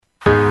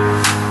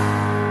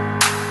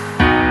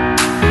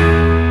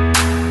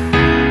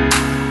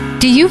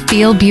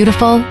feel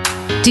beautiful?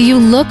 Do you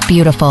look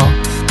beautiful?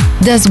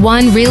 Does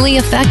one really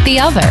affect the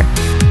other?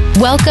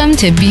 Welcome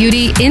to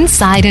Beauty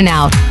Inside and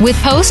Out with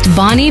host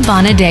Bonnie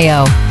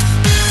Bonadeo.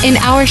 In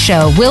our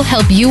show, we'll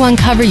help you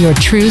uncover your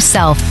true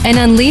self and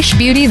unleash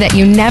beauty that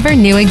you never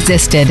knew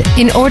existed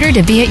in order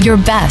to be at your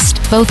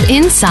best, both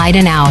inside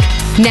and out.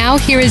 Now,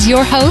 here is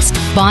your host,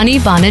 Bonnie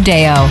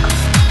Bonadeo.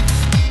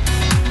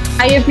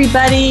 Hi,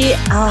 everybody.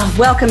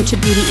 Welcome to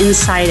Beauty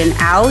Inside and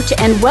Out,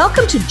 and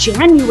welcome to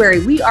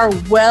January. We are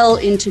well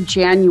into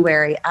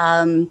January.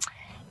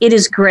 It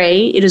is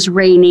gray. It is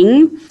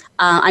raining.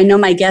 I know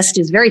my guest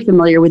is very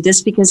familiar with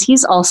this because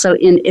he's also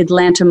in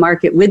Atlanta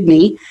market with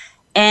me.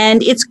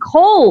 And it's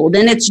cold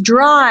and it's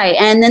dry,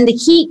 and then the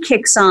heat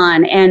kicks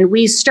on and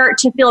we start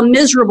to feel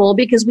miserable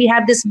because we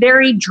have this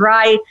very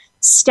dry,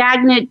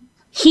 stagnant,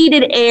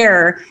 heated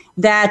air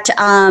that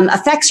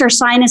affects our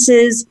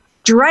sinuses,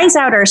 dries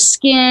out our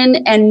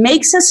skin, and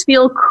makes us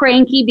feel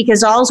cranky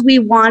because all we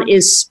want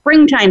is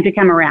springtime to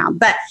come around.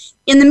 But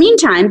in the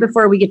meantime,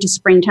 before we get to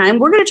springtime,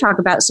 we're going to talk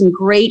about some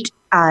great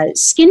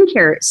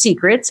skincare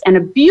secrets and a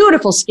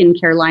beautiful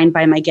skincare line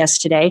by my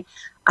guest today.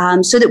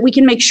 So that we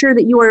can make sure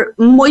that you are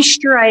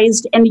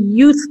moisturized and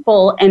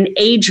youthful and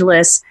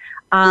ageless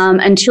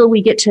until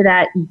we get to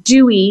that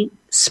dewy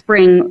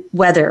spring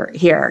weather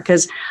here.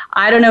 Because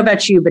I don't know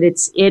about you, but it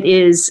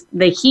is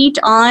the heat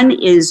on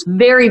is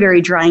very,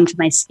 very drying to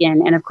my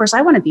skin. And of course,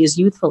 I want to be as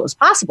youthful as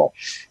possible.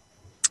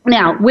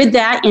 Now, with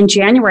that, in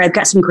January, I've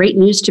got some great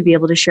news to be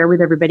able to share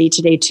with everybody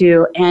today,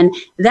 too. And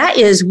that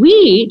is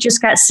we just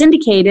got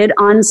syndicated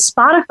on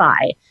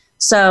Spotify.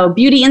 So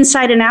Beauty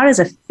Inside and Out is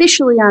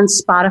officially on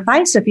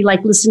Spotify. So if you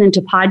like listening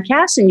to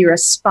podcasts and you're a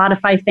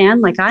Spotify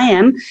fan like I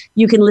am,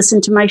 you can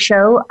listen to my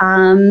show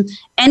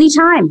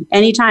anytime,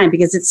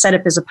 because it's set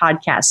up as a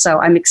podcast.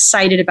 So I'm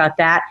excited about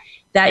that.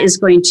 That is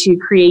going to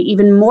create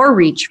even more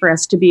reach for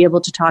us to be able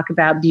to talk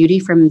about beauty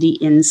from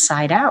the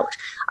inside out.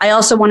 I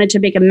also wanted to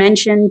make a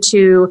mention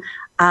to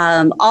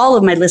all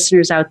of my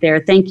listeners out there.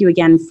 Thank you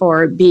again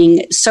for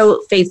being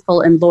so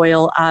faithful and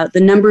loyal. The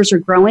numbers are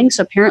growing,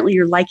 so apparently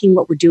you're liking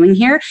what we're doing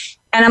here.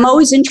 And I'm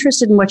always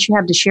interested in what you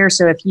have to share.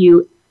 So if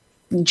you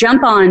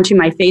jump on to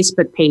my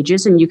Facebook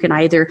pages, and you can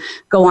either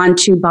go on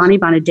to Bonnie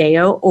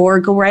Bonadeo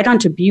or go right on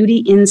to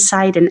Beauty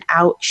Inside and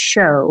Out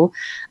Show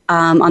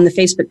on the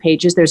Facebook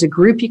pages. There's a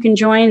group you can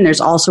join.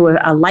 There's also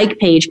a like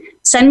page.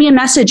 Send me a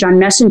message on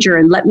Messenger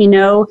and let me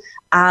know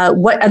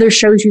what other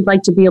shows you'd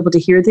like to be able to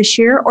hear this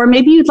year, or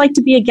maybe you'd like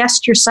to be a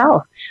guest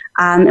yourself.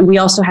 And we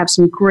also have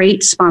some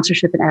great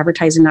sponsorship and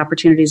advertising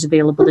opportunities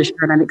available this year,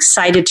 and I'm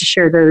excited to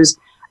share those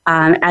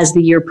as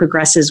the year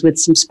progresses with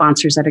some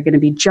sponsors that are going to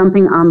be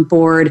jumping on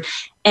board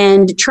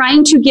and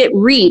trying to get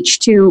reach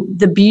to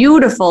the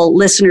beautiful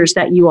listeners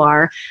that you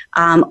are,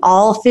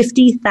 all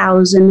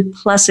 50,000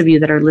 plus of you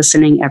that are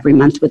listening every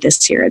month with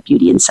us here at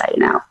Beauty Inside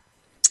and Out.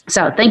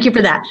 So thank you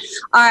for that.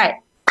 All right,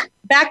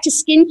 back to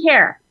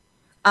skincare.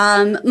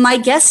 My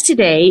guest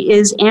today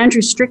is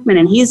Andrew Strickman,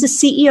 and he is the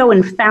CEO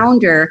and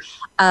founder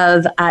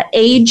of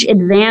Age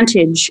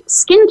Advantage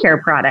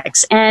Skincare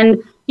Products.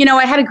 And, you know,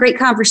 I had a great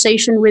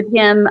conversation with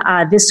him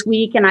this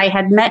week, and I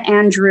had met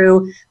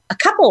Andrew a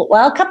couple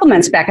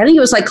months back. I think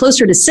it was like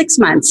closer to 6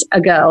 months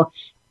ago.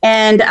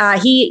 And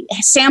he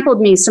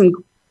sampled me some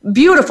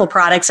beautiful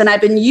products, and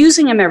I've been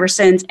using them ever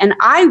since. And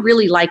I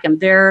really like them.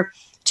 They're,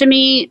 to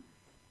me,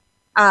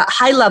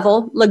 high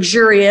level,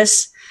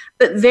 luxurious,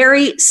 but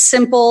very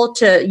simple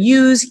to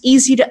use,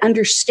 easy to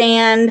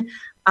understand,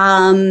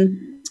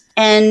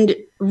 and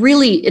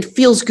really it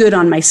feels good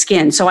on my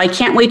skin. So I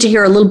can't wait to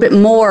hear a little bit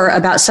more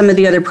about some of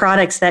the other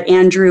products that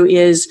Andrew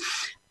is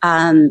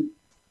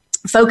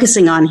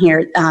focusing on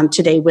here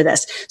today with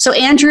us. So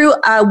Andrew,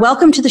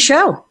 welcome to the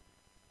show.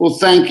 Well,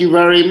 thank you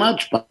very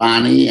much,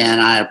 Bonnie, and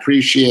I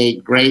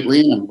appreciate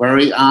greatly. I'm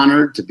very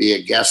honored to be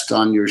a guest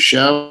on your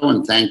show,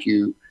 and thank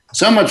you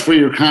so much for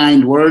your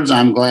kind words.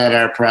 I'm glad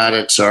our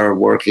products are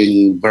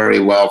working very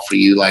well for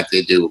you like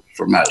they do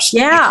for most.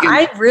 Yeah,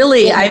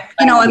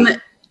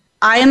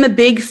 I am a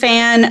big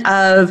fan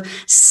of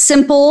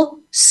simple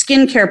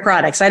skincare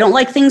products. I don't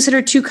like things that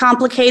are too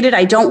complicated.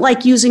 I don't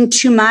like using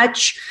too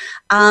much,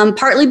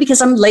 partly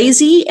because I'm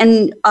lazy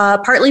and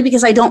partly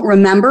because I don't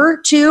remember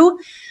to.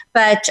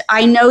 But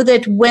I know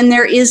that when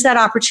there is that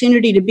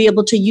opportunity to be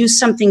able to use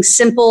something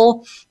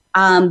simple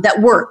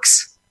that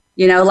works,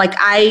 you know, like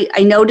I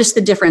noticed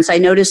the difference. I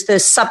noticed the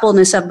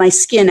suppleness of my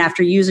skin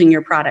after using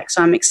your product.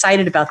 So I'm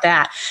excited about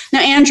that. Now,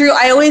 Andrew,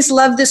 I always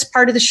love this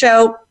part of the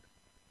show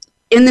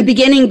in the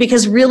beginning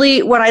because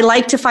really what I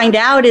like to find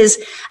out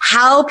is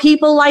how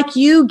people like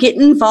you get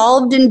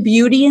involved in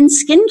beauty and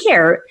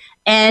skincare.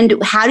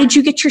 And how did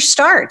you get your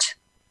start?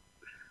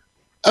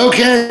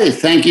 Okay,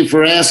 thank you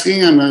for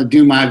asking. I'm going to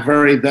do my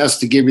very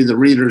best to give you the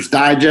Reader's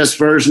Digest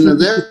version of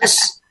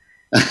this.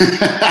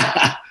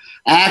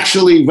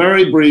 Actually,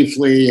 very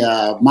briefly,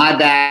 my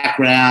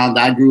background,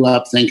 I grew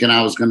up thinking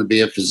I was going to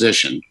be a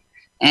physician.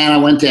 And I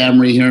went to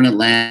Emory here in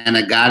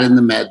Atlanta, got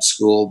into med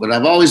school, but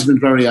I've always been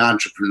very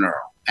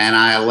entrepreneurial. And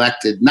I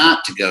elected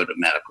not to go to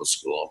medical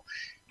school.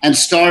 and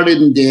started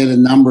and did a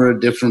number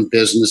of different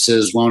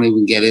businesses. Won't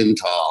even get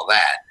into all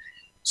that.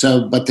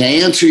 So, but to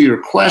answer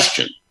your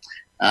question,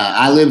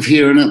 I live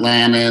here in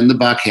Atlanta in the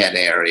Buckhead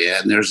area,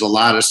 and there's a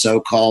lot of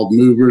so-called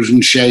movers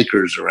and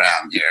shakers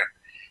around here.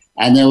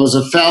 And there was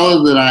a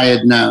fellow that I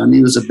had known.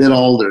 He was a bit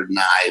older than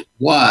I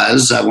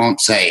was. I won't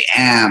say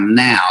am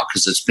now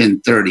because it's been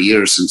 30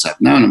 years since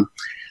I've known him.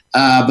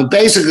 But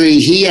basically,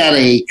 he had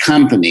a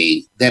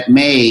company that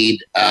made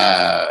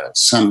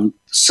some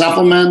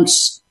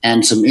supplements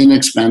and some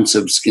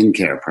inexpensive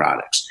skincare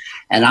products.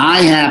 And I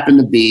happened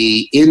to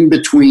be in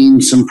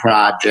between some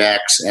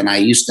projects, and I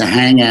used to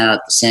hang out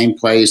at the same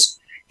place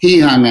he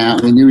hung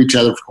out. We knew each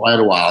other for quite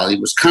a while. He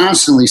was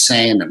constantly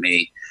saying to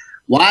me,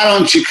 why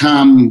don't you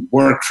come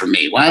work for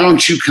me? Why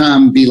don't you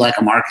come be like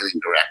a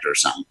marketing director or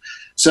something?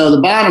 So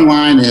the bottom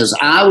line is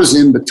I was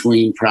in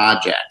between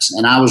projects,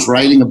 and I was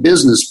writing a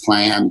business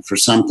plan for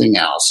something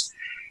else.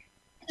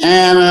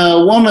 And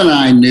a woman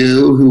I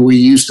knew who we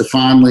used to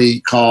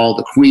fondly call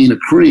the Queen of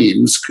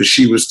Creams because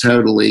she was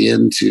totally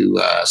into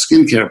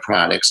skincare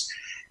products,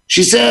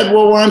 she said,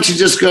 well, why don't you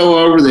just go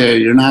over there?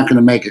 You're not going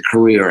to make a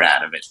career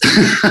out of it.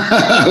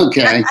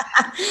 Okay.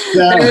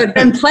 There have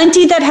been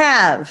plenty that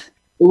have.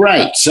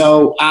 Right.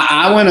 So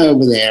I went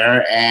over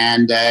there,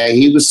 and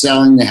he was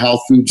selling the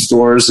health food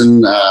stores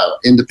and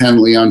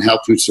independently owned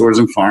health food stores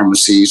and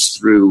pharmacies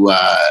through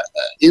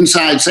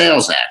inside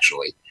sales,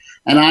 actually.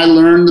 And I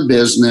learned the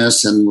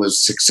business and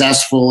was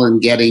successful in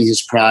getting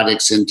his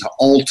products into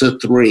Ulta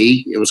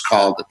 3, it was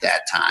called at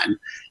that time,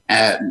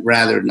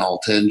 rather than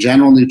Ulta, and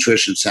General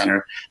Nutrition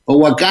Center. But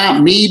what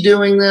got me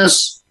doing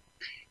this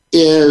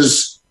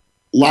is,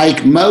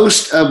 like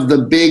most of the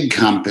big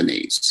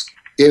companies,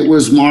 it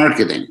was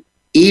marketing,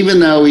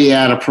 even though he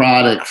had a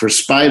product for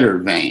spider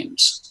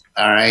veins,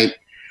 all right,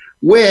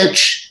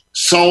 which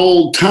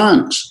sold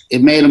tons.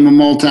 It made him a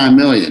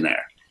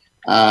multimillionaire.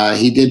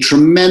 He did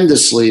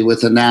tremendously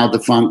with a now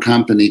defunct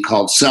company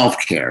called Self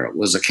Care. It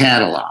was a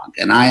catalog.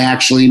 And I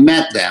actually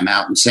met them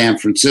out in San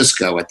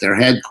Francisco at their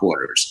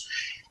headquarters.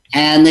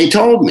 And they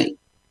told me,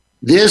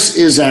 this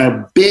is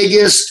our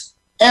biggest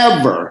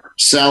ever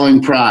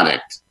selling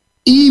product,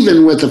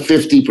 even with a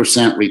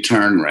 50%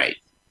 return rate.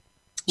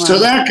 Wow. So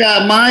that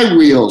got my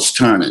wheels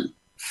turning.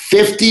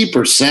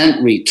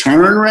 50%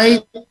 return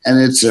rate, and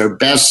it's their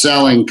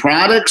best-selling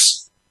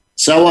products.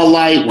 So a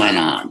light went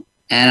on.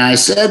 And I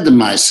said to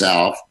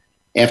myself,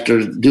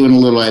 after doing a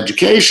little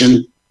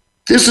education,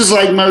 this is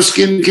like most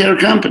skincare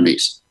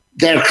companies.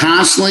 They're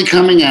constantly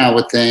coming out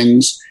with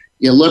things.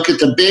 You look at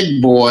the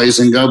big boys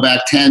and go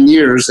back 10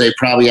 years, they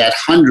probably had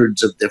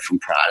hundreds of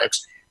different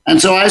products.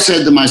 And so I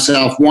said to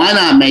myself, why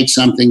not make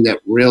something that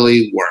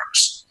really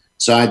works?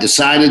 So I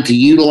decided to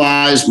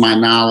utilize my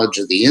knowledge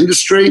of the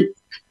industry,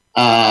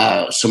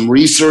 some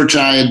research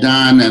I had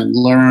done and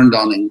learned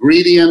on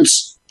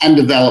ingredients, and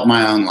develop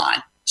my own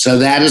line. So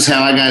that is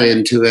how I got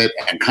into it.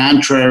 And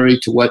contrary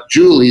to what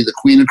Julie, the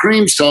Queen of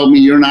Creams, told me,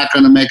 you're not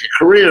going to make a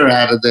career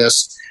out of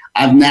this,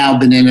 I've now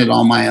been in it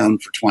on my own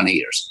for 20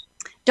 years.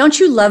 Don't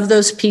you love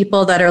those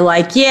people that are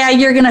like, yeah,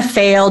 you're going to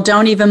fail,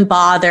 don't even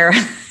bother?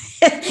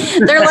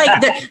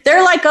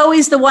 they're like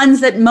always the ones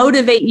that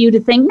motivate you to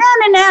think, no,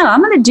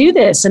 I'm going to do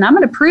this and I'm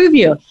going to prove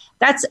you.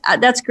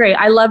 That's great.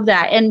 I love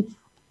that.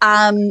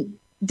 And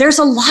there's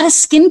a lot of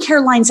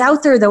skincare lines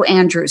out there, though,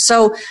 Andrew.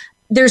 So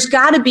there's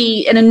got to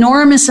be an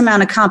enormous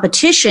amount of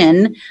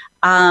competition.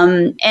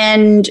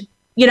 And,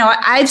 you know,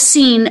 I've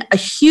seen a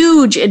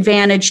huge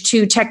advantage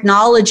to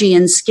technology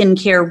in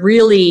skincare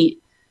really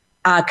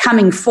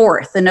coming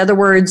forth. In other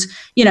words,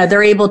 you know,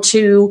 they're able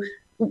to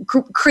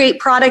create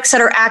products that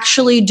are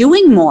actually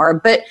doing more.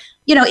 But,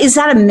 you know, is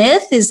that a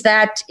myth? Is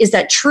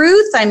that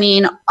truth? I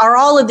mean, are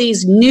all of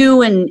these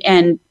new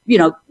and you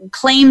know,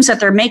 claims that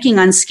they're making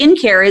on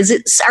skincare,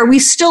 are we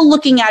still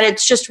looking at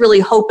it's just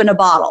really hope in a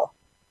bottle?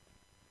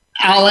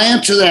 I'll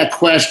answer that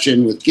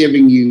question with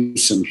giving you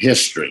some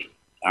history,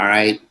 all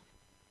right?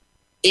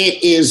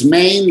 It is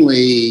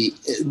mainly,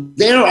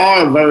 there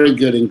are very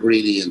good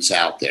ingredients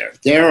out there.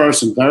 There are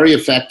some very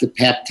effective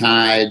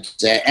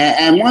peptides.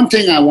 And one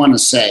thing I want to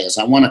say is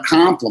I want to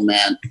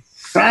compliment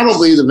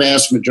probably the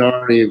vast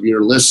majority of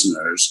your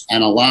listeners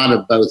and a lot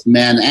of both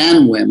men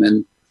and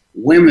women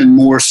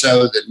more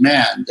so than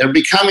men. They're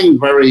becoming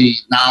very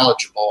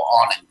knowledgeable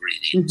on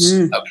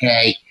ingredients,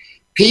 okay?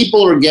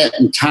 People are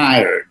getting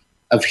tired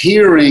of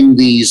hearing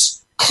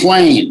these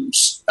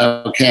claims,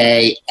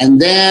 okay,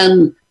 and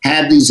then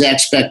have these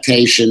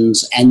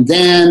expectations and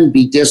then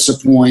be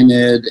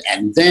disappointed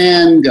and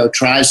then go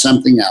try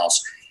something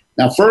else.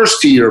 Now,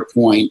 first, to your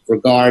point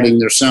regarding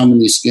there's so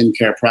many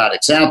skincare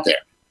products out there,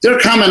 they're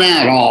coming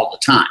out all the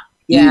time.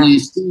 Yeah. You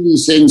see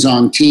these things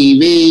on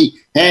TV.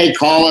 Hey,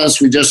 call us.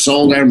 We just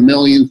sold our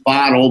millionth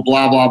bottle,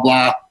 blah, blah,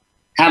 blah.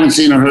 Haven't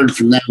seen or heard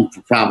from them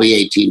for probably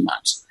 18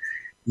 months.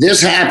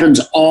 This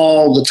happens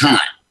all the time.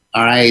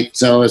 All right.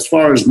 So as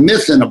far as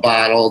myth in a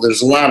bottle,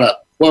 there's a lot of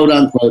quote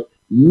unquote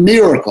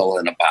miracle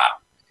in a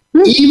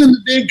bottle. Even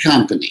the big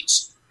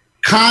companies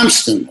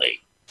constantly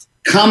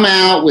come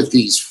out with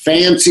these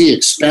fancy,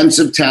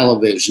 expensive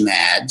television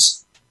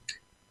ads.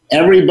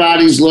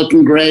 everybody's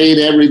looking great,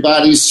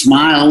 everybody's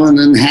smiling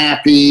and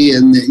happy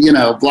and,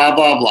 blah,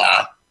 blah,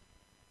 blah.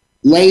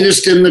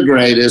 Latest and the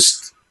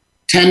greatest.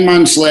 10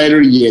 months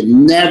later, you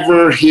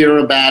never hear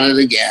about it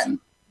again.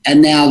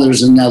 And now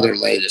there's another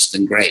latest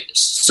and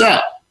greatest. So,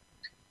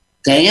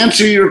 to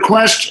answer your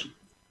question,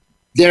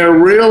 there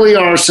really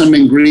are some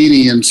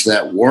ingredients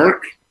that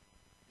work.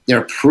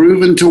 They're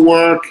proven to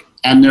work,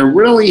 and there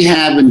really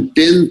haven't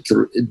been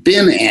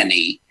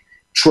any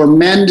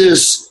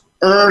tremendous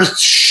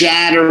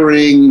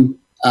earth-shattering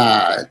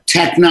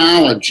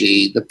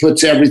technology that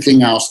puts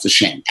everything else to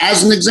shame.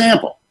 As an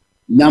example,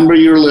 a number of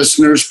your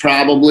listeners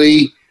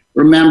probably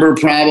remember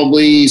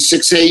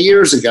 6-8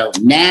 years ago,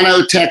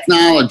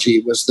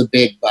 nanotechnology was the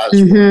big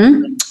buzzword.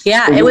 Mm-hmm.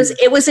 Yeah, it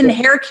was in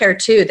hair care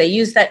too. They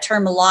use that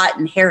term a lot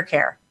in hair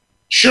care.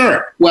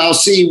 Sure. Well,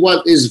 see,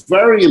 what is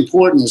very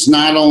important is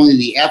not only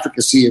the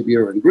efficacy of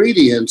your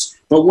ingredients,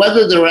 but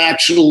whether they're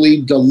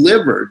actually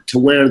delivered to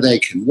where they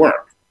can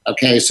work.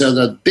 Okay, so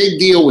the big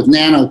deal with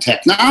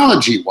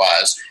nanotechnology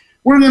was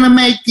we're going to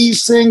make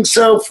these things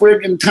so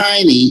friggin'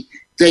 tiny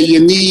that you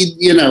need,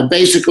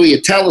 basically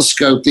a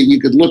telescope that you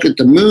could look at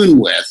the moon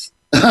with,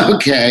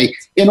 okay,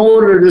 in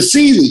order to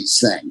see these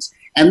things.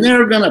 And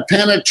they're going to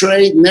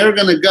penetrate, and they're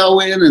going to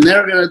go in, and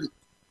they're going to...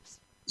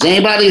 Has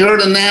anybody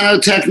heard of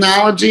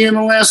nanotechnology in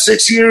the last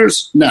 6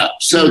 years? No.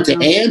 So to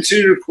answer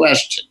your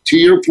question, to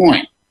your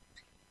point,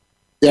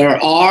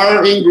 there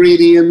are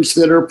ingredients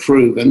that are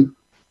proven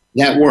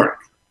that work.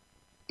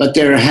 But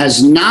there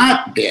has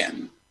not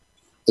been,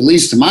 at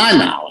least to my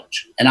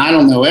knowledge, and I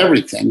don't know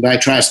everything, but I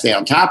try to stay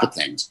on top of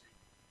things,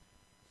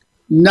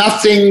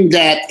 nothing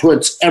that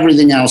puts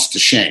everything else to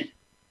shame.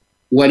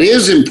 What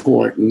is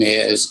important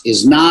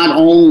is not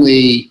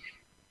only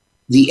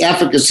the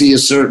efficacy of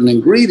certain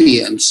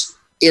ingredients,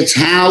 it's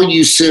how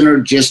you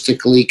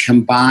synergistically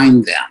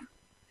combine them.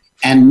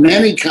 And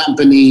many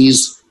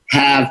companies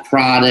have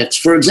products,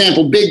 for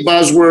example, big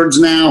buzzwords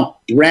now,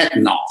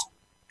 retinol,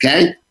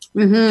 okay?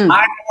 Mm-hmm.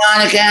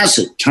 Hyaluronic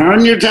acid,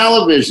 turn your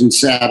television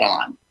set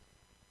on.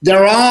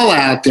 They're all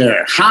out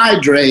there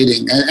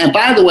hydrating. And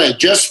by the way,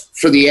 just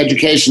for the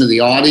education of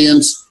the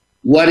audience,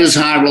 what does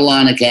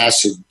hyaluronic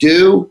acid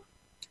do?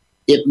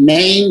 It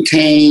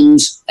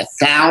maintains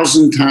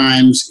 1,000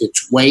 times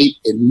its weight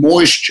in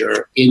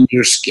moisture in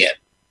your skin.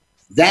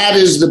 That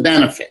is the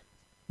benefit.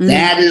 Mm.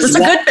 That's a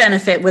good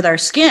benefit with our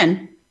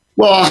skin.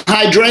 Well,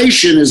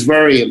 hydration is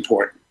very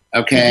important.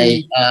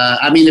 Okay.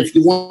 Mm-hmm. If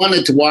you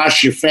wanted to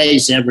wash your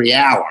face every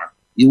hour,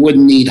 you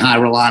wouldn't need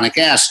hyaluronic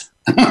acid.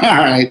 All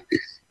right.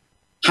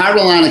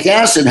 Hyaluronic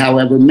acid,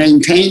 however,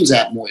 maintains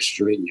that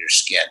moisture in your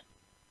skin,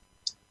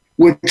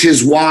 which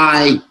is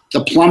why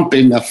the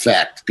plumping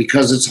effect,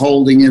 because it's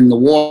holding in the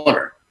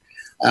water.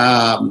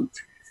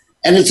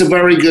 And it's a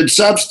very good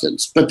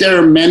substance. But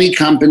there are many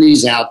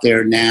companies out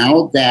there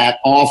now that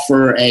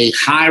offer a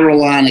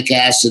hyaluronic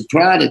acid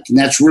product, and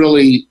that's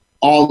really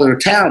all they're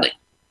touting.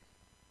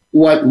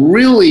 What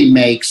really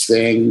makes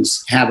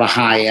things have a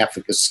high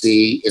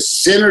efficacy is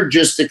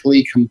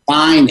synergistically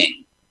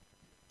combining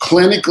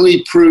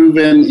clinically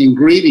proven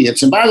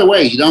ingredients. And by the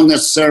way, you don't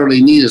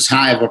necessarily need as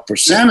high of a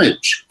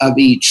percentage of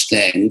each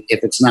thing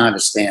if it's not a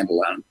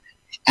standalone.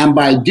 And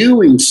by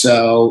doing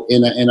so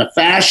in a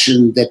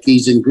fashion that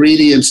these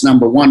ingredients,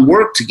 number one,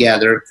 work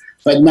together,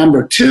 but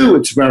number two,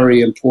 it's very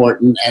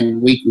important,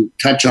 and we can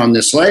touch on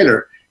this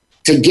later,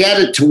 to get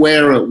it to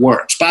where it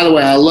works. By the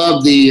way, I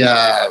love the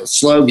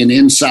slogan,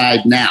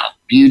 Inside Now,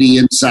 Beauty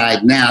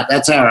Inside Now.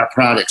 That's how our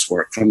products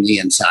work, from the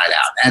inside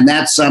out. And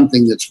that's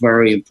something that's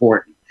very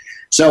important.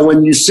 So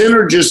when you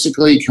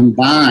synergistically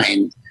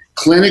combine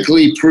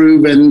clinically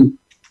proven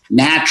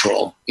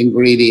natural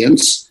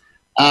ingredients,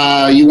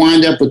 you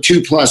wind up with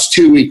 2 +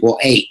 2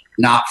 = 8,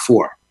 not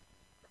 4.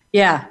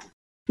 Yeah.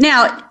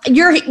 Now,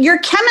 your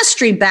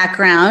chemistry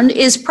background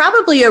is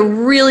probably a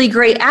really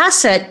great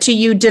asset to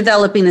you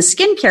developing a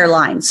skincare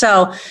line.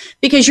 So,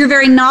 because you're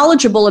very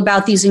knowledgeable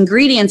about these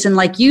ingredients, and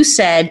like you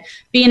said,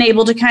 being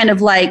able to kind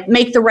of like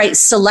make the right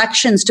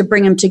selections to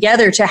bring them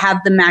together to have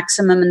the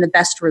maximum and the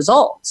best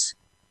results.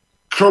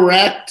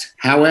 Correct.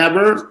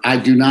 However, I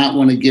do not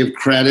want to give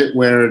credit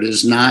where it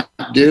is not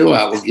due.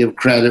 I will give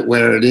credit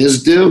where it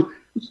is due.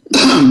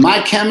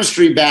 My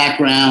chemistry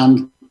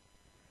background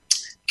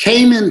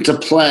came into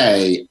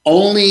play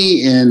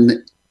only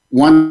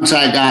once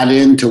I got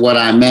into what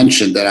I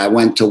mentioned, that I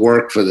went to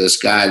work for this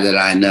guy that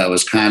I know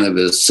as kind of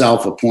his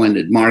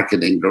self-appointed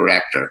marketing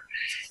director.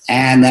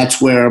 And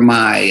that's where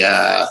my,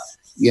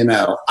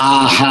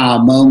 aha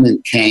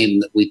moment came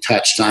that we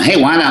touched on.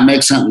 Hey, why not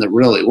make something that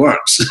really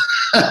works?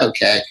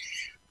 Okay.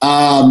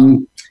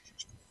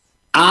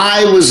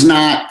 I was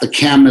not the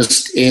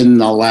chemist in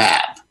the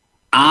lab.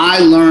 I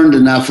learned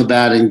enough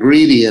about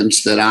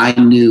ingredients that I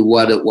knew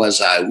what it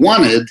was I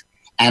wanted,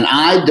 and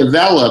I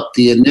developed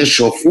the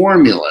initial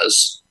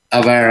formulas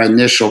of our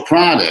initial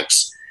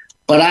products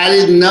But I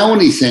didn't know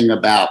anything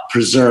about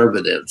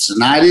preservatives,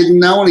 and I didn't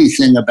know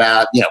anything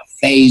about,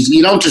 phase.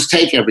 You don't just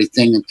take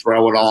everything and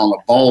throw it all in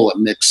a bowl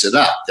and mix it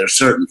up. There's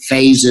certain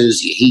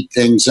phases. You heat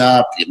things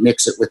up, you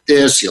mix it with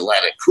this, you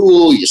let it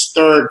cool, you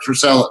stir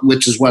it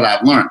which is what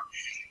I've learned.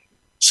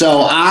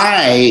 So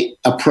I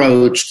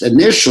approached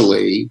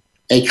initially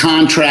a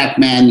contract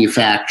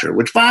manufacturer,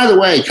 which, by the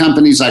way,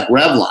 companies like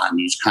Revlon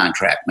use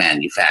contract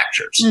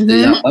manufacturers.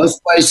 Mm-hmm.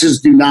 Most places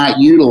do not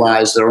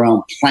utilize their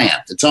own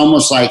plant. It's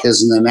almost like,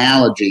 as an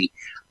analogy,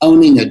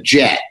 owning a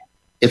jet.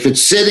 If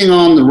it's sitting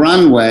on the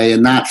runway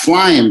and not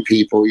flying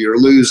people, you're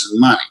losing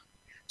money.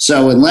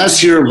 So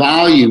unless your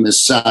volume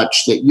is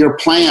such that your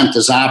plant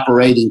is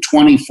operating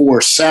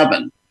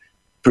 24/7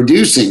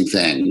 producing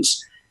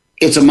things,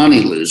 it's a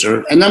money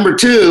loser. And number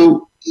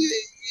two,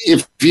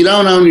 if you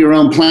don't own your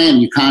own plant,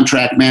 you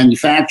contract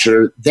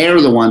manufacture, they're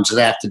the ones that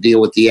have to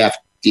deal with the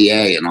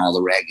FDA and all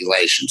the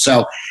regulations.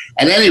 So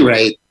at any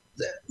rate,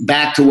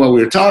 back to what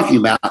we were talking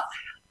about,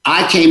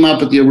 I came up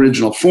with the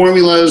original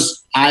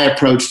formulas. I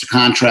approached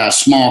a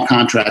small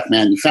contract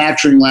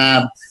manufacturing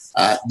lab.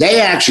 They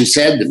actually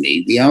said to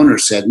me, the owner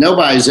said,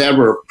 nobody's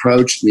ever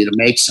approached me to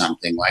make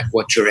something like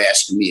what you're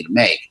asking me to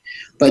make.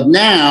 But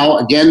now,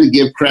 again, to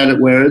give credit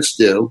where it's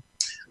due,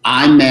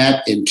 I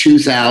met in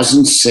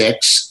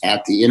 2006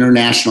 at the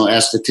International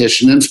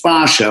Esthetician and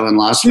Spa Show in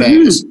Las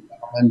Vegas,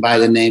 by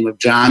the name of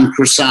John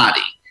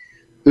Crosati,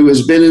 who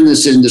has been in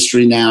this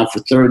industry now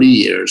for 30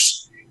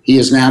 years. He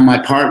is now my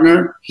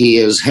partner. He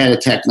is head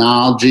of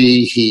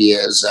technology. He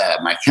is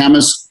my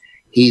chemist.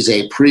 He's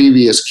a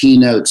previous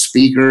keynote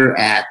speaker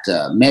at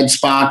med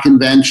spa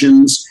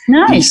conventions.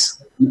 Nice.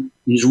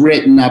 He's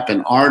written up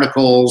in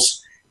articles.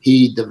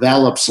 He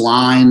develops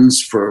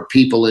lines for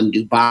people in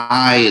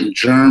Dubai and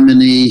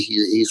Germany.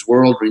 He's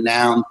world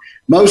renowned.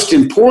 Most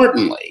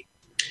importantly,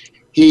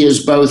 he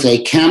is both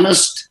a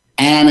chemist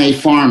and a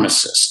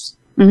pharmacist.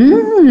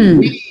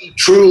 We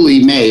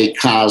truly make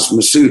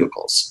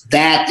cosmeceuticals.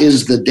 That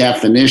is the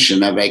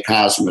definition of a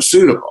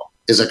cosmeceutical,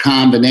 is a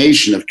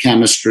combination of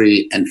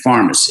chemistry and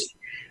pharmacy.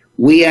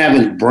 We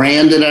haven't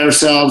branded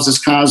ourselves as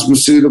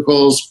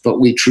cosmeceuticals, but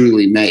we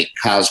truly make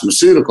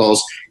cosmeceuticals.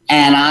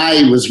 And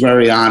I was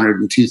very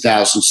honored in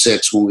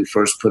 2006 when we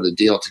first put a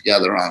deal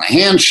together on a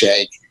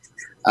handshake.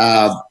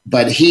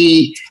 But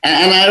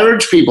I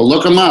urge people,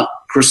 look him up,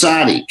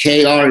 Crosati,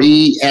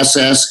 Kressaty,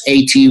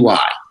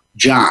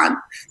 John.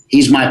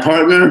 He's my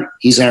partner.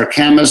 He's our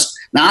chemist.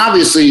 Now,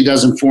 obviously, he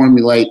doesn't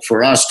formulate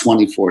for us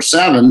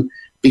 24/7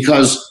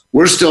 because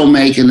we're still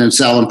making and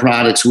selling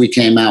products we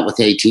came out with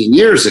 18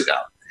 years ago.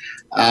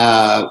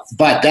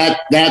 But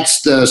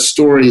that's the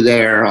story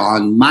there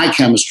on my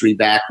chemistry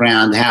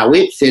background, how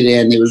it fit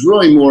in. It was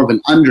really more of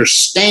an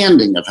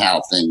understanding of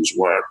how things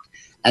worked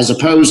as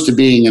opposed to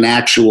being an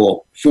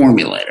actual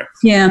formulator.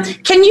 Yeah.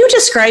 Can you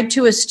describe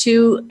to us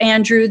too,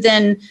 Andrew,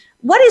 then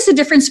what is the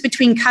difference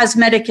between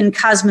cosmetic and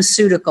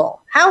cosmeceutical?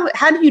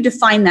 How do you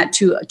define that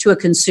to a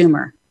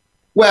consumer?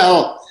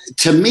 Well,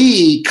 to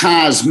me,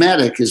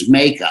 cosmetic is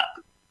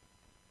makeup.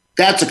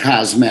 That's a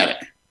cosmetic.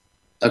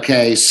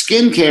 Okay,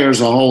 skincare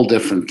is a whole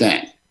different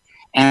thing.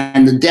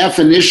 And the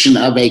definition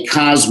of a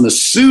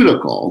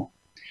cosmeceutical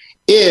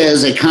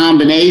is a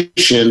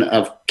combination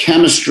of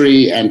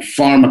chemistry and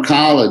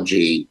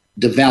pharmacology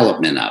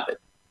development of it.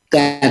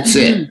 That's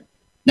it.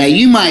 Now,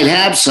 you might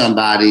have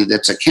somebody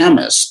that's a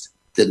chemist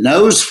that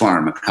knows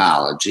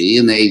pharmacology,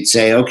 and they'd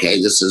say, okay,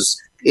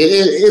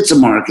 it's a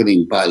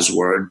marketing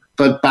buzzword,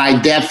 but by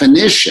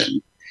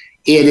definition,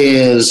 it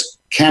is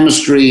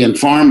chemistry and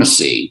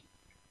pharmacy.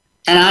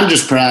 And I'm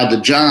just proud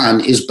that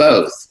John is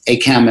both a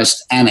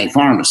chemist and a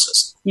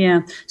pharmacist.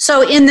 Yeah.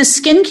 So in the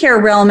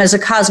skincare realm as a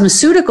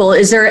cosmeceutical,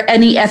 is there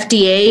any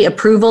FDA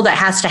approval that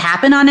has to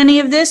happen on any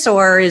of this?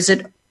 Or is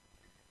it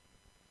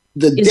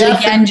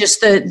again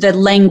just the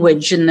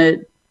language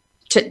and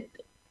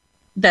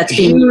that's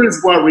being...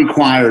 Here's what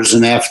requires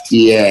an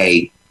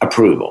FDA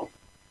approval.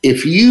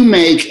 If you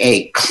make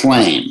a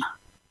claim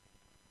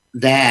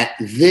that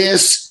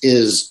this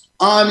is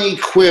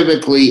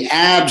unequivocally,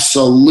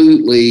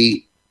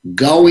 absolutely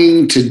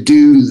going to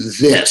do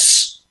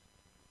this,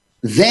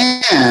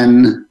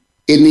 then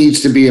it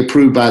needs to be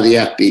approved by the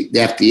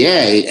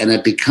FDA, and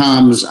it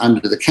becomes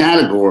under the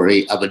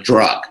category of a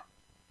drug.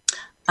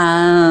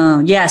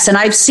 Oh, yes. And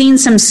I've seen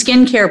some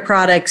skincare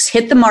products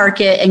hit the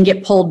market and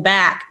get pulled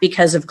back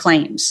because of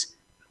claims.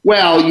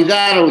 Well, you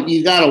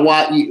gotta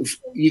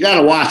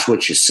watch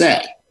what you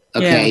say.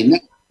 Okay. Yeah. Now,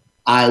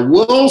 I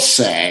will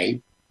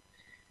say,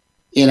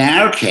 in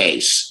our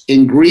case,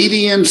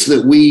 ingredients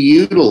that we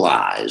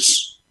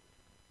utilize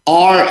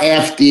are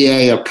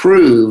FDA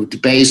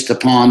approved based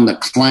upon the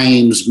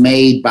claims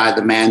made by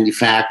the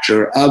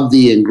manufacturer of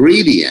the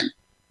ingredient,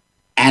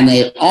 and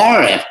they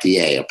are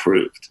FDA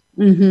approved.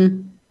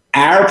 Mm-hmm.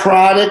 Our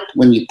product,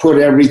 when you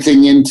put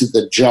everything into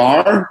the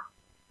jar,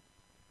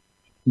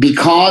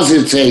 because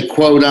it's a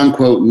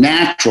quote-unquote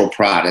natural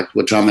product,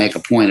 which I'll make a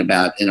point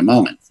about in a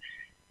moment,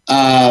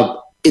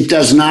 it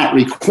does not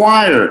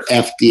require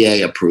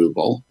FDA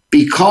approval.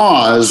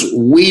 because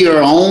we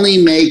are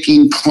only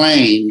making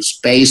claims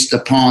based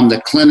upon the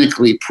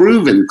clinically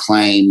proven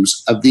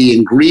claims of the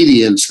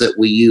ingredients that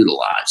we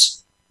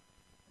utilize.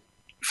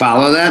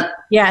 Follow that?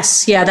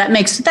 Yes. Yeah, that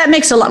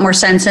makes a lot more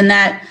sense. And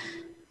then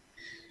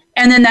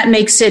that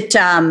makes it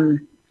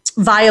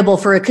viable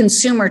for a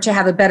consumer to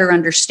have a better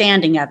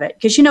understanding of it.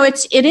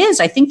 Because, it is.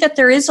 I think that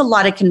there is a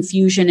lot of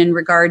confusion in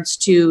regards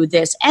to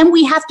this. And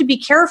we have to be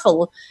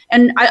careful.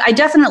 And I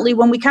definitely,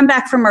 when we come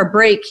back from our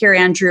break here,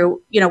 Andrew,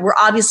 we're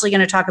obviously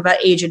going to talk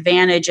about age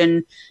advantage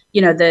and,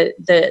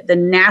 the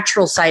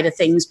natural side of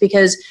things.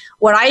 Because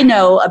what I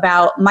know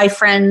about my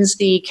friends,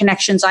 the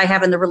connections I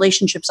have and the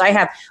relationships I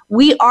have,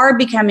 we are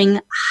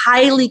becoming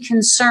highly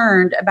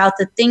concerned about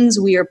the things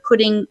we are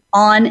putting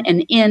on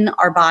and in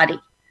our body.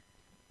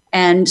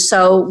 And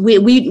so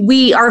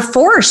we are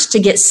forced to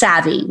get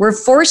savvy. We're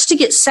forced to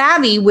get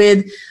savvy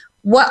with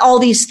what all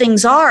these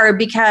things are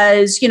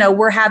because,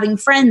 we're having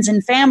friends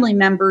and family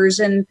members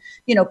and,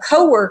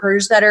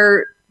 coworkers that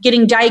are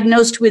getting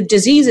diagnosed with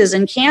diseases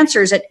and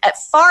cancers at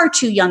far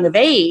too young of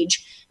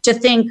age to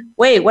think,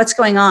 wait, what's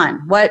going on?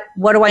 What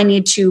do I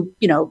need to,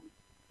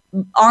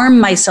 arm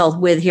myself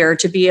with here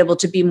to be able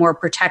to be more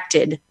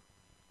protected?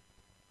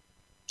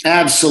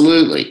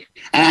 Absolutely.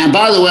 And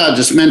by the way, I'll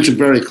just mention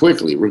very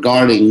quickly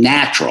regarding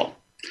natural.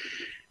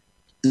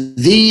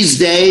 These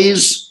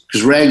days,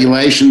 because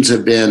regulations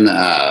have been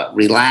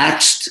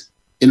relaxed,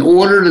 in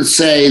order to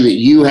say that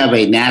you have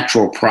a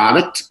natural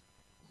product,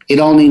 it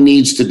only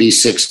needs to be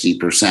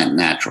 60%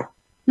 natural.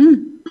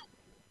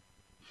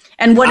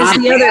 And what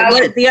is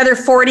the other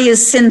 40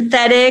 is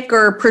synthetic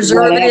or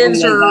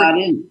preservatives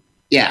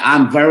Yeah,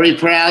 I'm very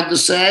proud to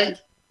say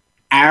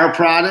our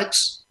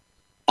products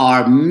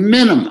are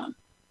minimum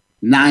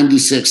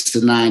 96 to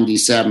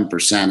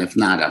 97%, if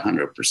not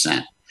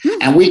 100%.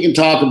 And we can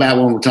talk about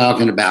when we're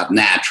talking about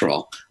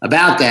natural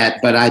about that.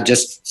 But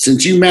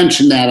since you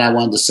mentioned that, I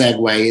wanted to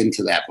segue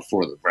into that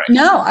before the break.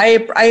 No,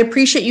 I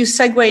appreciate you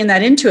segueing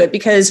that into it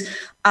because,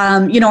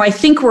 I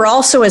think we're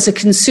also as a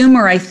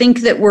consumer, I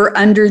think that we're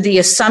under the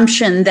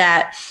assumption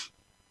that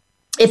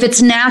if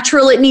it's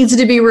natural, it needs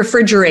to be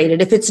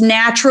refrigerated. If it's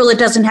natural, it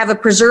doesn't have a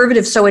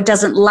preservative, so it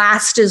doesn't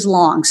last as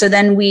long. So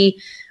then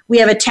we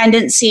have a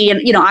tendency,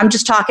 and I'm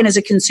just talking as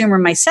a consumer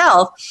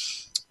myself,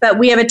 but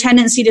we have a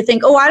tendency to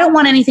think, I don't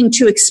want anything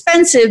too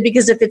expensive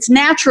because if it's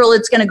natural,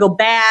 it's going to go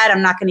bad.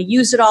 I'm not going to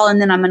use it all, and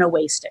then I'm going to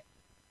waste it.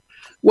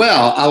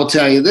 Well, I will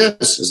tell you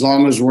this, as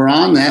long as we're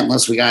on that,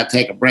 unless we got to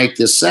take a break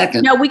this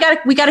second. No, we got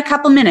a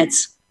couple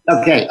minutes.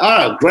 Okay.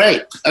 Oh,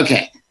 great.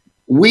 Okay.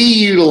 We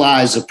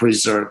utilize a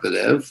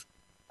preservative.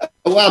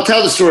 Well, I'll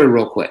tell the story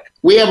real quick.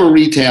 We have a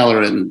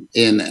retailer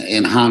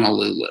in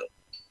Honolulu.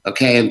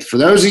 Okay, and for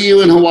those of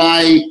you in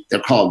Hawaii,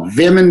 they're called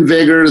Vim and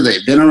Vigor.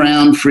 They've been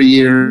around for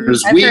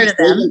years. I've heard of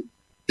them.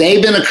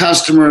 They've been a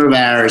customer of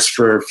ours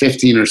for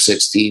 15 or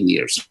 16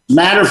 years.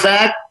 Matter of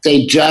fact,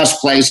 they just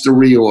placed a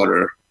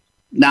reorder,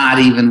 not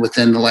even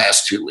within the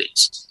last 2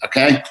 weeks,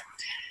 okay?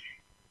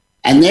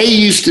 And they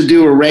used to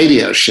do a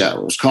radio show.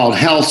 It was called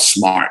Health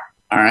Smart,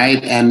 all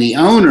right? And the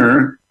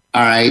owner,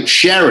 all right,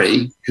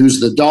 Sherry, who's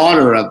the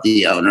daughter of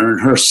the owner,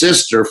 and her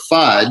sister,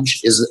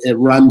 Fudge,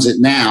 runs it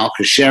now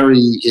because Sherry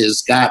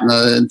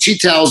and she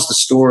tells the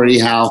story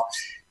how,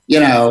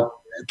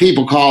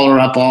 people call her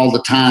up all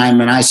the time,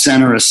 and I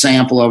sent her a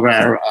sample of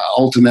our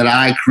Ultimate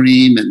Eye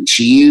Cream, and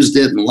she used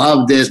it and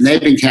loved it, and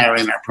they've been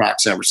carrying our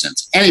products ever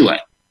since. Anyway,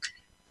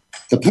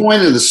 the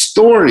point of the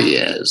story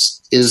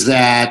is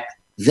that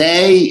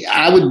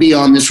I would be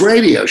on this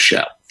radio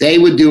show. They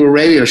would do a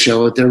radio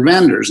show with their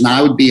vendors, and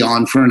I would be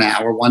on for an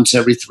hour once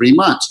every 3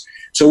 months.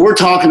 So we're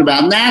talking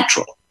about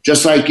natural,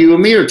 just like you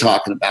and me are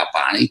talking about,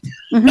 Bonnie.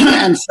 Mm-hmm.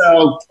 And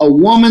so a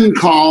woman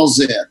calls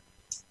in,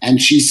 and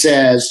she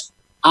says,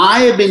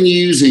 I have been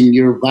using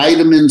your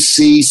vitamin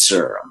C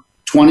serum,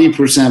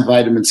 20%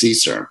 vitamin C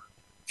serum,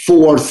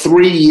 for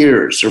 3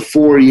 years or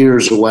 4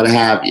 years or what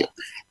have you.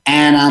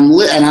 And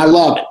I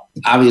love it.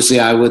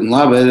 Obviously, I wouldn't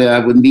love it. I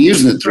wouldn't be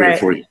using it 3 or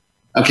 4 years.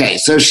 Okay,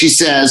 so she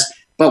says,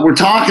 but we're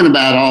talking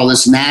about all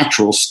this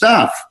natural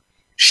stuff.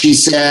 She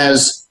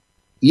says,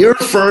 your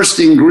first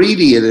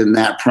ingredient in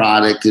that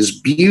product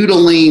is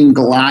butylene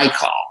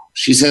glycol.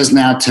 She says,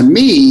 now to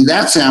me,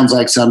 that sounds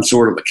like some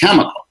sort of a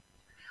chemical.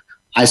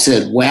 I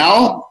said,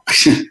 well,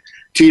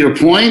 to your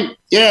point,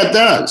 yeah, it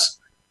does.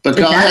 But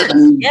go ahead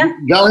and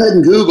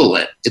Google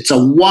it. It's a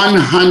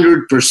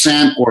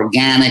 100%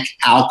 organic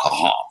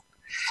alcohol.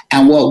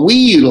 And what we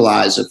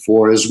utilize it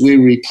for is we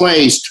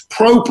replaced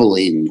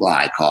propylene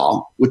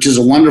glycol, which is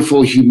a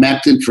wonderful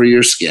humectant for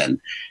your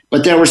skin.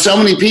 But there were so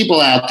many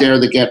people out there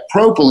that get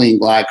propylene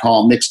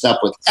glycol mixed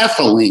up with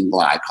ethylene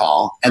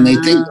glycol, and they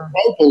think the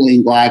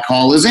propylene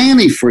glycol is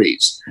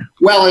antifreeze.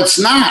 Well, it's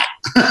not,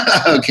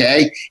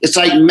 okay? It's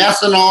like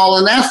methanol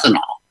and ethanol.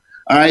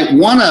 All right,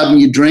 one of them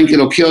you drink,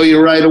 it'll kill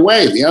you right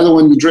away. The other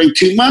one you drink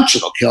too much,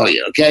 it'll kill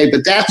you, okay?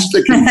 But that's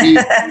the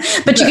confusion.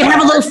 But you can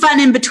have a little fun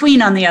in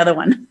between on the other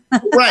one.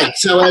 Right,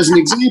 so as an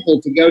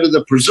example, to go to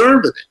the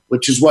preservative,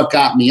 which is what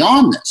got me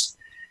on this,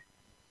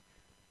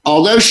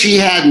 although she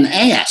hadn't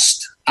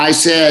asked, I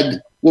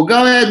said, Well,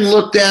 go ahead and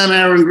look down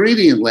our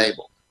ingredient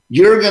label.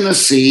 You're going to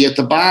see at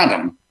the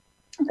bottom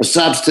a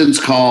substance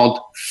called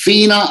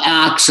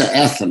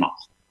phenoxyethanol.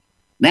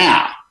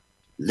 Now,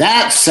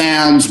 that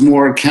sounds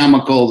more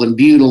chemical than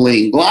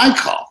butylene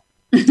glycol.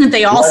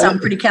 They all sound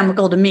pretty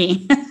chemical to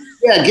me.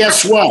 Yeah,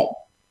 guess what?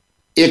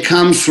 It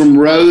comes from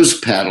rose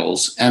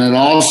petals, and it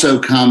also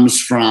comes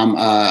from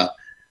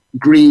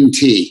green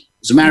tea.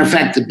 As a matter of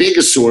fact, the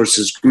biggest source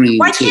is green tea.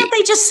 Why can't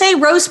they just say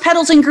rose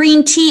petals and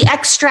green tea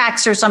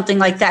extracts or something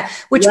like that?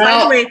 Which,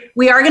 by the way,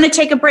 we are going to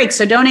take a break,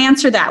 so don't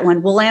answer that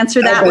one. We'll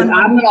answer that one.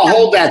 I'm going to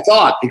hold that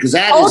thought because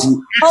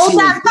hold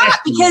that thought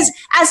because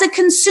as a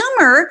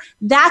consumer,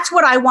 that's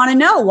what I want to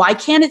know. Why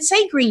can't it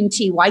say green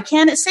tea? Why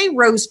can't it say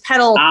rose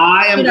petal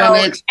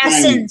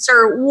essence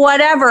or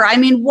whatever? I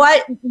mean,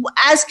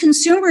 as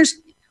consumers,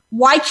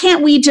 why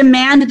can't we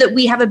demand that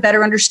we have a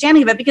better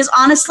understanding of it? Because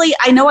honestly,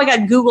 I know I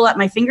got Google at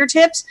my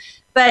fingertips,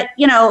 but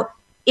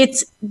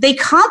they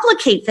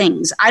complicate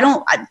things.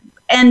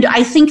 And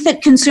I think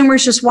that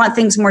consumers just want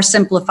things more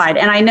simplified.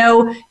 And I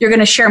know you're going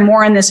to share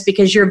more on this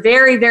because you're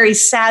very, very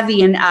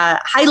savvy and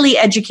highly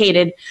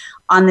educated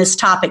on this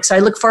topic. So I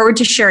look forward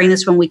to sharing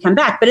this when we come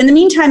back. But in the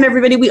meantime,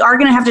 everybody, we are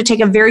going to have to take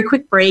a very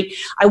quick break.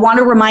 I want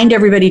to remind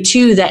everybody,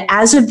 too, that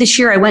as of this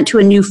year, I went to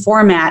a new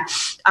format.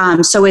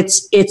 So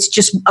it's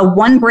just a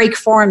one break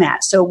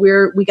format. So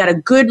we got a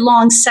good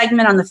long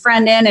segment on the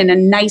front end and a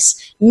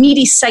nice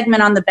meaty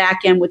segment on the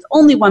back end with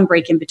only one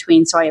break in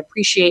between. So I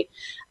appreciate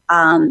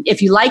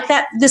if you like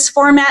this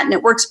format and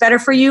it works better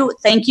for you,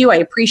 thank you. I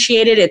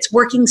appreciate it. It's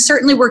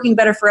certainly working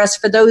better for us,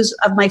 for those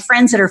of my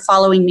friends that are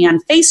following me on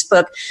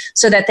Facebook,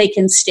 so that they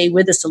can stay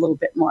with us a little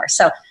bit more.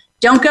 So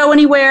don't go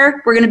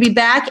anywhere. We're going to be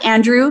back.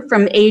 Andrew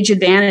from Age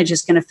Advantage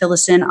is going to fill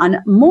us in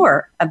on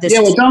more of this.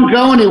 Yeah, well, don't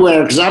go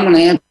anywhere because I'm going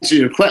to answer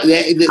your question.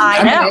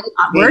 I know.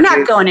 We're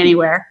not going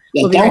anywhere.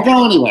 Yeah, don't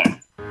go anywhere.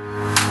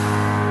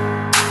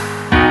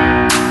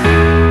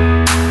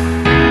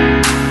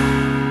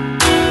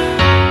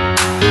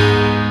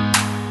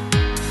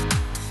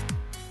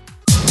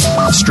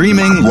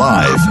 Streaming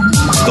live,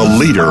 the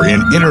leader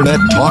in Internet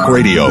talk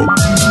radio,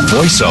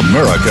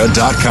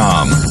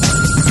 VoiceAmerica.com.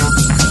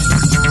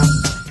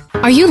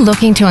 Are you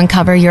looking to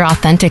uncover your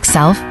authentic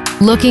self?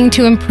 Looking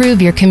to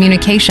improve your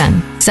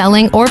communication,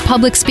 selling, or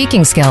public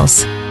speaking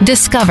skills?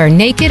 Discover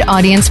Naked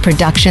Audience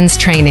Productions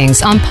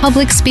trainings on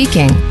public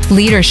speaking,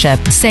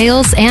 leadership,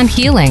 sales, and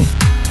healing.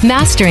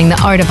 Mastering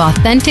the art of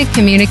authentic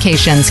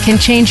communications can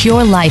change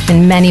your life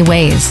in many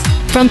ways.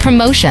 From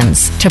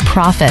promotions to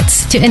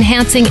profits to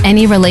enhancing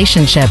any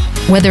relationship,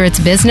 whether it's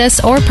business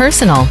or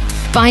personal.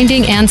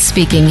 Finding and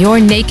speaking your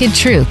naked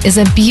truth is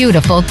a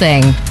beautiful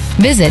thing.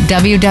 Visit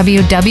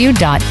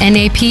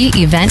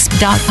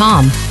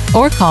www.napevents.com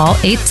or call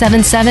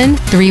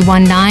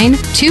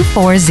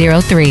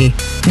 877-319-2403.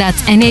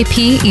 That's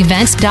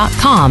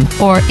napevents.com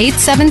or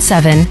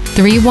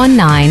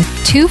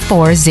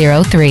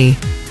 877-319-2403.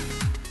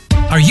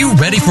 Are you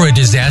ready for a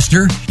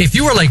disaster? If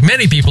you are like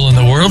many people in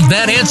the world,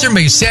 that answer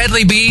may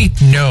sadly be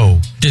no.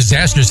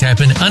 Disasters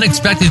happen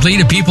unexpectedly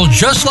to people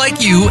just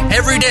like you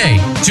every day.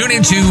 Tune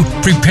into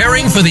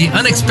Preparing for the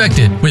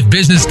Unexpected with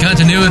business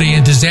continuity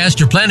and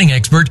disaster planning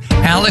expert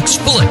Alex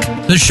Fullick.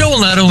 The show will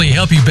not only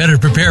help you better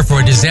prepare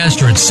for a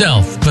disaster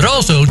itself, but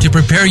also to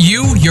prepare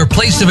you, your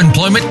place of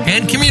employment,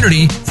 and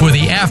community for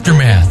the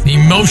aftermath,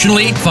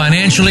 emotionally,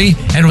 financially,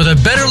 and with a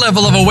better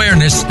level of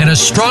awareness and a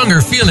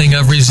stronger feeling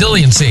of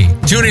resiliency.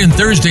 Tune in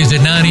Thursdays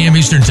at 9 a.m.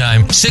 Eastern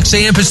Time, 6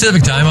 a.m.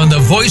 Pacific Time on the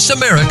Voice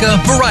America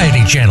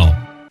Variety Channel.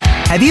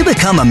 Have you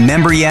become a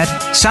member yet?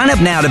 Sign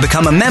up now to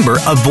become a member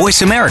of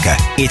Voice America.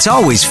 It's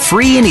always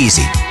free and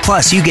easy.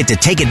 Plus, you get to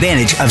take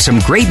advantage of some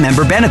great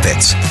member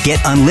benefits. Get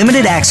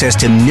unlimited access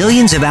to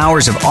millions of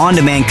hours of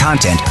on-demand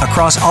content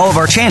across all of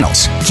our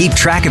channels. Keep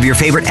track of your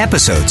favorite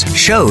episodes,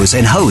 shows,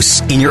 and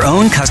hosts in your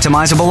own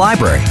customizable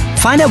library.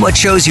 Find out what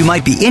shows you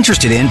might be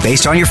interested in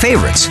based on your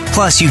favorites.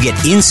 Plus, you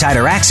get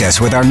insider access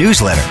with our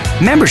newsletter.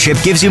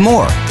 Membership gives you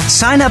more.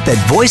 Sign up at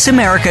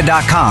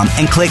voiceamerica.com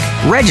and click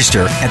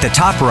register at the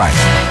top right.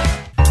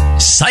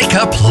 Psych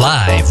Up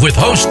Live with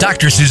host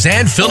Dr.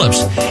 Suzanne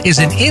Phillips is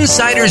an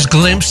insider's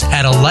glimpse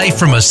at a life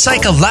from a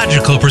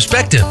psychological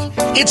perspective.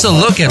 It's a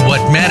look at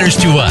what matters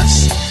to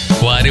us.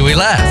 Why do we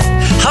laugh?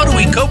 How do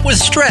we cope with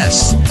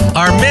stress?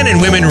 Are men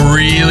and women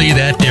really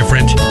that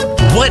different?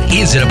 What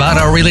is it about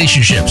our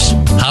relationships?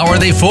 How are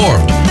they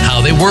formed?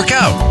 How they work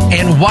out?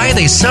 And why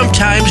they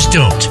sometimes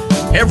don't?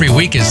 Every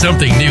week is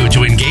something new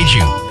to engage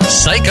you.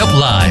 Psych Up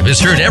Live is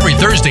heard every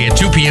Thursday at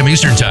 2 p.m.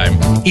 Eastern Time,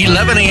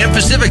 11 a.m.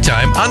 Pacific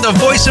Time on the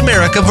Voice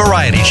America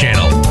Variety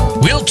Channel.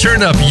 We'll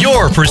turn up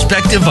your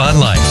perspective on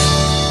life.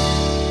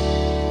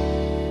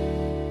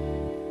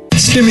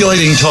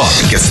 Stimulating talk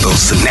gets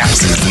those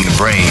synapses in the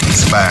brain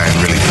firing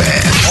really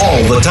fast. all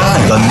the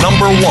time. The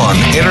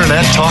 #1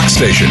 Internet talk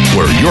station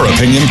where your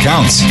opinion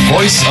counts.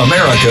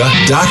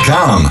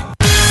 VoiceAmerica.com.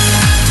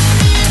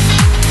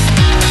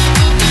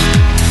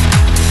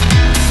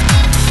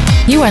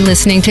 You are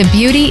listening to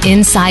Beauty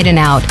Inside and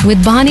Out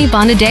with Bonnie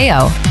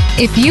Bonadeo.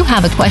 If you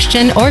have a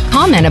question or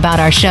comment about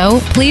our show,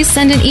 please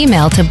send an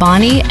email to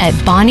Bonnie at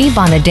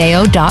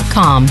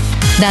BonnieBonadeo.com.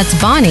 That's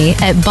Bonnie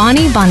at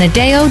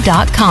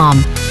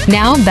BonnieBonadeo.com.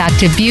 Now back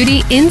to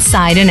Beauty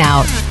Inside and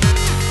Out.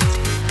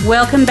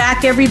 Welcome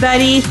back,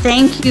 everybody.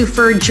 Thank you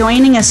for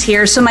joining us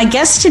here. So my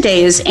guest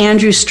today is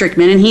Andrew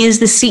Strickman, and he is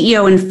the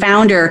CEO and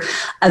founder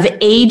of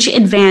Age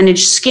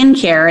Advantage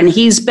Skincare. And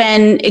he's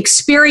been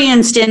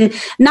experienced in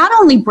not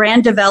only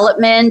brand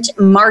development,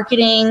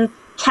 marketing,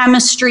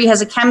 chemistry,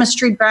 has a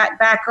chemistry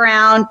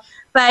background,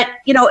 but,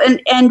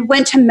 and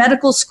went to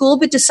medical school,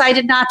 but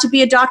decided not to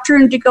be a doctor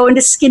and to go into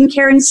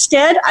skincare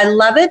instead. I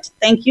love it.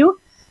 Thank you.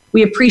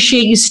 We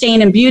appreciate you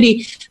staying in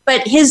beauty.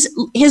 But his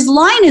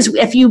line is,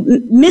 if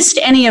you missed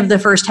any of the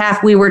first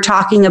half, we were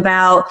talking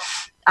about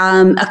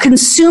a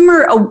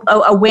consumer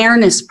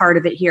awareness part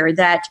of it here,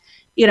 that,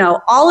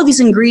 all of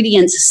these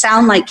ingredients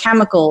sound like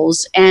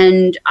chemicals.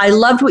 And I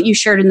loved what you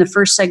shared in the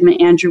first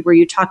segment, Andrew, where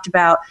you talked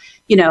about,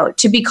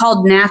 to be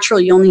called natural,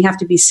 you only have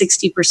to be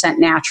 60%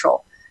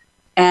 natural.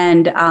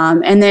 And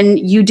then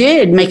you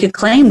did make a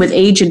claim with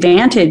Age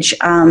Advantage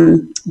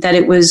that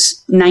it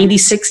was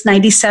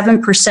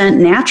 97%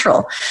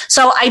 natural.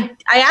 So I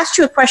asked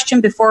you a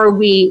question before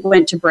we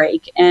went to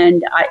break,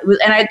 and I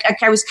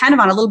was kind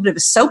of on a little bit of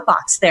a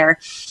soapbox there.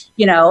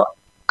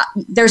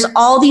 There's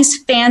all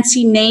these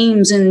fancy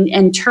names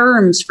and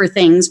terms for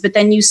things, but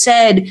then you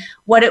said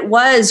what it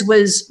was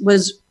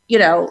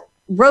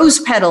rose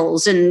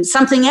petals and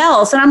something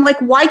else, and I'm like,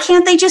 why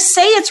can't they just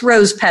say it's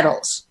rose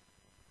petals?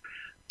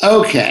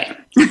 Okay.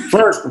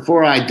 First,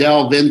 before I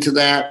delve into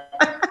that,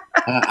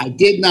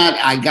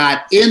 I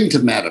got into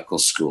medical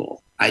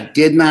school. I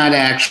did not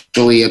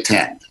actually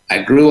attend.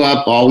 I grew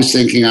up always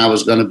thinking I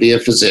was going to be a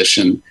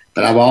physician,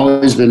 but I've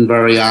always been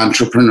very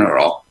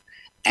entrepreneurial.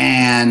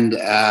 And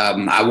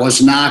I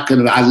was not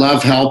going to, I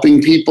love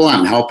helping people.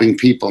 I'm helping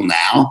people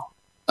now,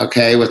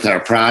 okay, with our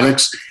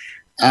products.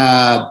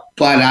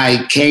 But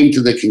I came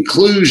to the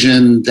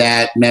conclusion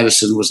that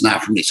medicine was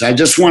not for me. So I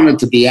just wanted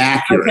to be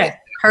accurate. Okay.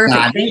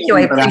 Perfect. Thank you.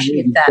 I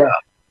appreciate that.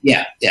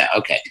 Yeah.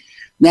 Okay.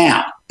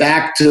 Now,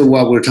 back to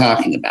what we're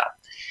talking about.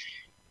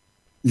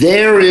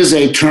 There is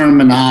a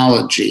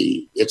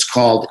terminology. It's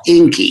called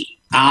INCI,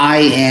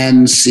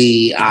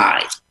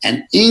 I-N-C-I.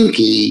 And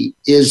INCI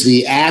is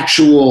the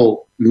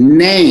actual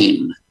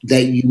name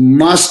that you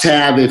must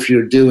have if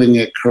you're doing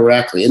it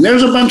correctly. And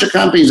there's a bunch of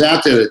companies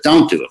out there that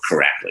don't do it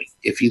correctly.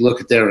 If you look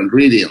at their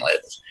ingredient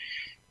labels,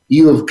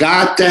 you have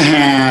got to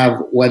have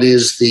what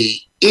is the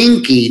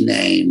INCI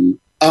name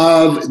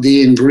of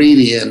the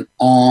ingredient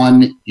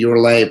on your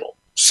label.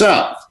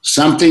 So,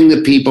 something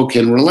that people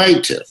can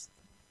relate to.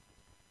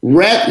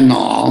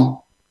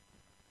 Retinol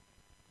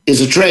is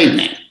a trade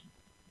name.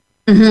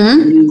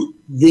 Mm-hmm.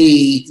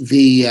 The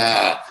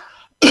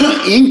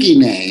INCI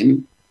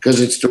name,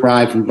 because it's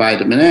derived from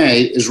vitamin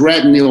A, is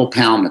retinol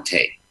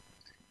palmitate.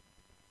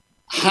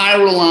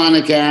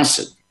 Hyaluronic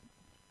acid,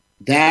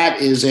 that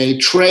is a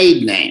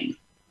trade name.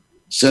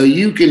 So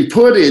you can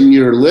put in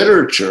your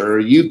literature,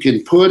 you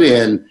can put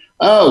in,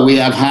 we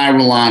have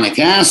hyaluronic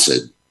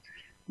acid.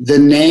 The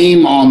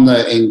name on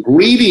the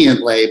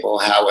ingredient label,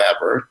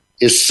 however,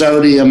 is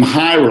sodium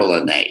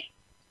hyaluronate.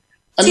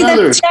 See,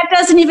 that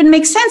doesn't even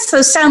make sense.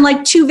 Those sound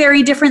like two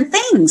very different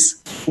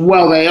things.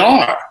 Well, they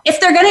are. If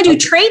they're going to do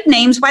trade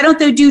names, why don't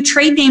they do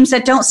trade names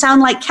that don't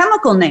sound like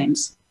chemical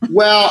names?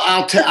 Well,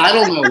 I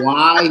don't know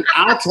why.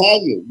 I'll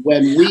tell you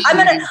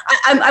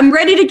I'm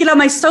ready to get on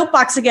my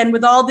soapbox again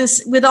with all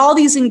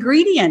these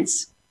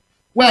ingredients.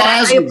 Well,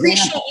 I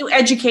appreciate you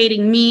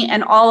educating me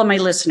and all of my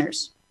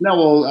listeners. No,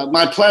 well,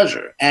 my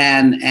pleasure.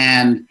 And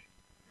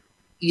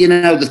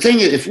the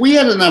thing is, if we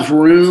had enough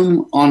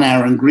room on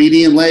our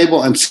ingredient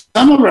label, and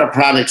some of our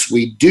products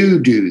we do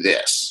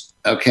this,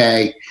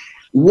 okay,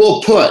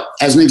 we'll put,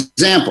 as an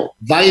example,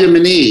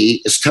 vitamin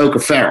E is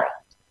tocopherol,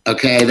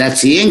 okay,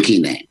 that's the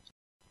INCI name.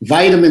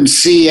 Vitamin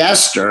C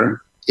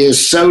ester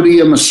is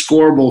sodium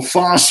ascorbyl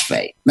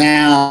phosphate.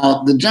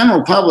 Now, the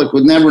general public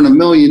would never in a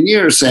million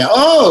years say,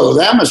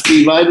 that must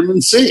be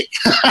vitamin C,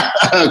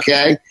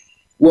 okay?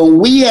 When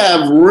we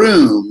have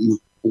room,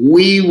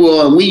 we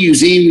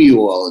use emu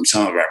oil in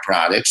some of our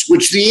products,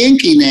 which the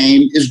INCI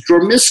name is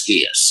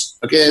Dromiscius.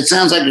 Okay, it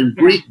sounds like a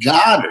Greek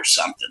god or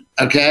something.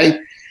 Okay,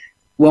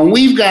 when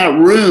we've got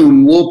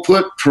room, we'll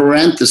put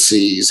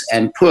parentheses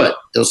and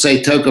they'll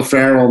say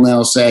tocopherol and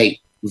they'll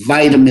say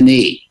vitamin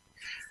E,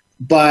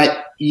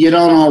 but you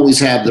don't always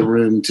have the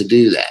room to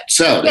do that.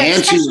 So to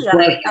answer your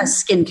question, a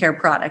skincare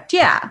product,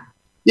 yeah.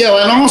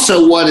 Yeah, and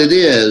also what it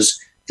is,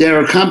 there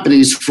are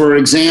companies, for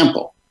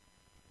example.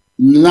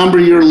 A number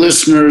of your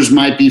listeners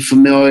might be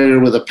familiar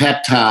with a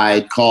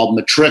peptide called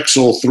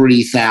Matrixyl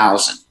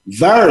 3000.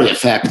 Very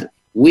effective.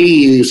 We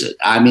use it.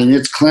 I mean,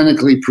 it's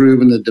clinically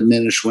proven to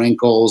diminish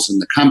wrinkles, and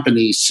the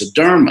company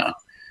Sederma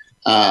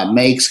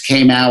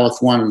came out with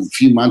one a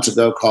few months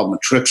ago called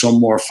Matrixyl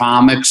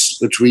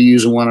Morphomics, which we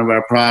use in one of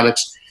our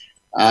products.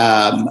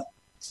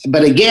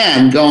 But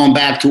again, going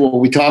back to what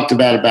we talked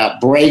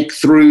about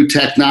breakthrough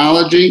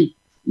technology,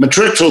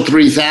 Matrixyl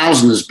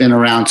 3000 has been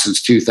around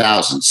since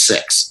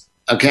 2006.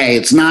 Okay,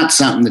 it's not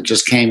something that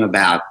just came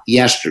about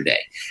yesterday.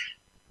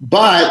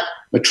 But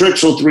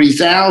Matrixyl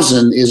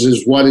 3000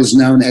 is what is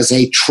known as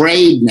a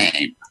trade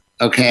name,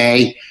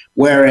 okay?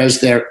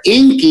 Whereas their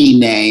INCI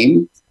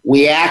name,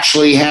 we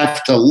actually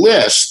have to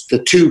list the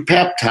 2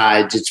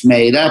 peptides it's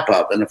made up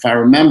of. And if I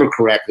remember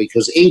correctly,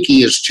 because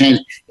INCI has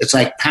changed, it's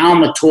like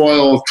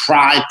palmitoyl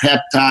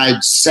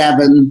tripeptide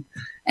 7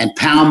 and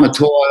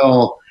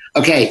palmitoyl.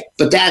 Okay,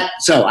 but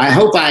so I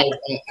hope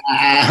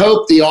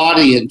the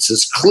audience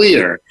is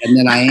clear, and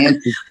then I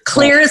answer.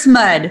 Clear as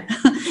mud.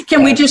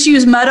 Can we just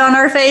use mud on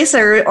our face,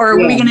 or are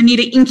we going to need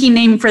an inky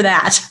name for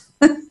that?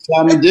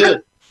 Let me do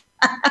it.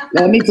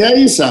 Let me tell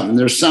you something.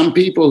 There's some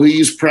people who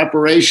use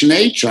preparation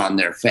H on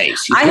their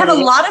face. I have a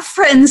lot of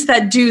friends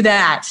that do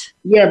that.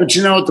 Yeah, but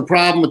you know what the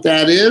problem with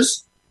that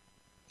is?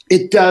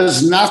 It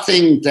does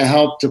nothing to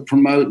help to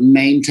promote and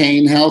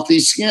maintain healthy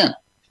skin.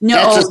 No.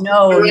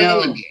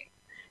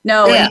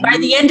 Yeah. And by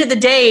the end of the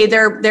day,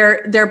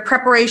 their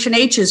preparation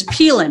H is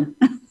peeling.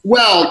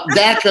 Well,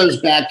 that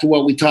goes back to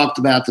what we talked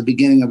about at the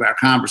beginning of our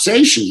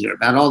conversation here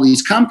about all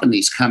these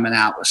companies coming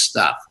out with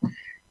stuff.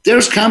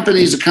 There's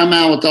companies that come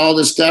out with all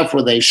this stuff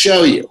where they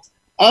show you.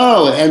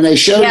 Oh, and they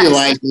show you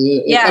like,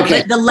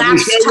 okay, the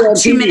last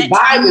 2-minute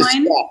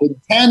timeline.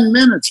 In 10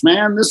 minutes,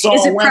 man. This all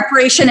is it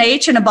preparation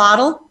H in a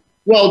bottle?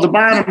 Well, the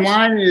bottom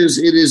line is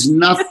it is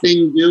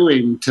nothing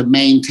doing to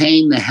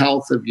maintain the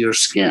health of your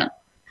skin.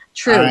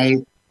 True. Right?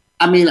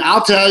 I mean,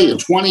 I'll tell you,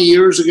 20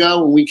 years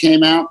ago when we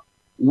came out,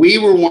 we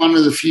were one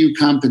of the few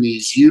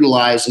companies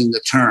utilizing the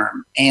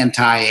term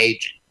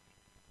anti-aging.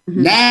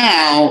 Mm-hmm.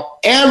 Now,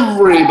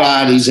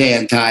 everybody's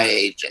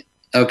anti-aging,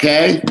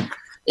 okay?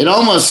 It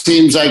almost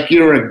seems like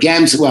you're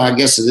against, well, I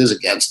guess it is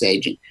against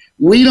aging.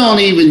 We don't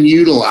even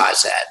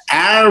utilize that.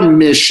 Our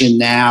mission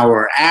now,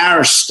 or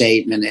our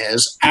statement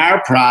is,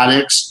 our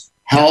products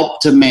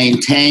help to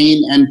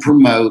maintain and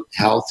promote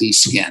healthy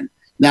skin.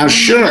 Now,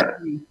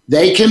 sure,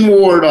 they can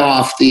ward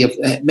off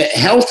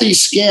healthy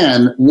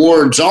skin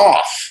wards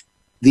off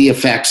the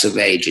effects of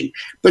aging,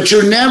 but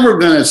you're never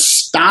going to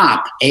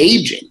stop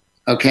aging.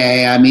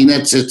 Okay. I mean,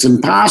 it's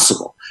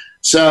impossible.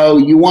 So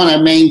you want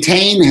to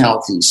maintain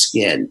healthy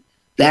skin.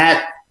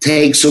 That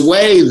takes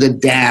away the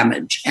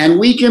damage, and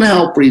we can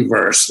help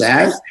reverse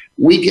that.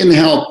 We can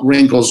help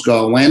wrinkles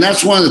go away. And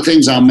that's one of the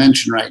things I'll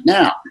mention right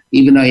now,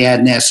 even though you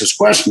hadn't asked this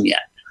question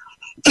yet.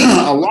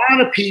 A lot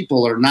of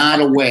people are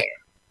not aware.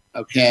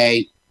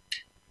 Okay.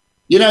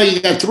 You know,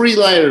 you got 3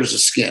 layers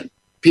of skin.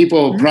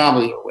 People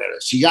probably are aware of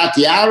this. You got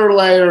the outer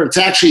layer. It's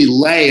actually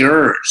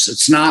layers.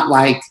 It's not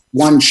like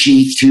 1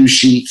 sheet, 2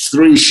 sheets,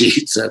 3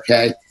 sheets.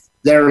 Okay.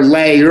 They're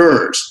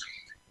layers.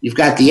 You've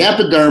got the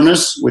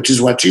epidermis, which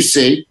is what you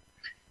see.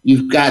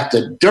 You've got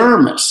the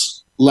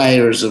dermis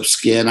layers of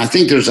skin. I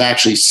think there's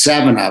actually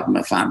 7 of them,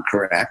 if I'm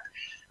correct.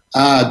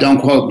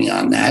 Don't quote me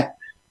on that.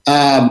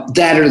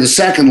 That are the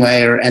second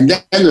layer. And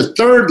then the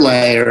third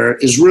layer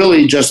is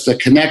really just the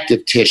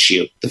connective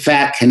tissue, the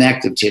fat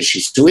connective tissue.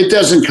 So it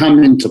doesn't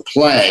come into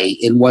play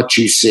in what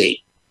you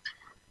see.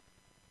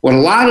 What a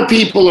lot of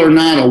people are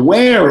not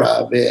aware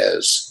of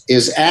is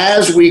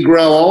as we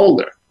grow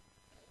older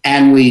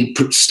and we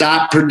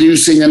stop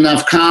producing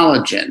enough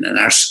collagen and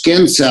our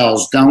skin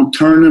cells don't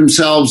turn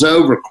themselves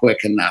over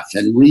quick enough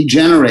and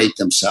regenerate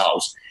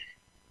themselves,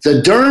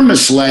 the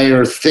dermis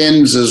layer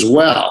thins as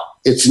well.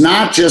 It's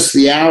not just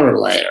the outer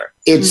layer,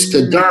 it's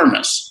the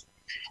dermis.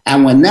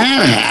 And when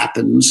that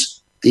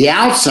happens, the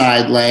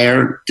outside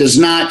layer does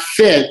not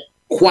fit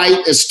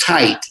quite as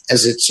tight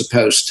as it's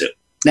supposed to.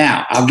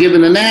 Now, I'll give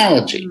an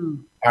analogy,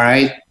 all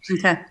right?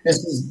 Okay.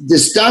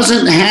 This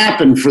doesn't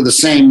happen for the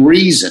same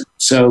reason,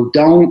 so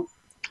don't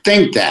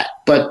think that.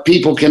 But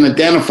people can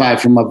identify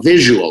from a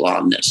visual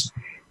on this.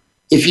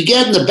 If you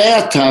get in the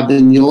bathtub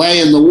and you lay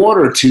in the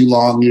water too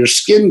long, your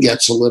skin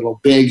gets a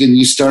little big and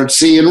you start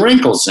seeing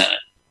wrinkles in it.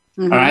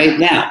 Mm-hmm. All right.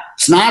 Now,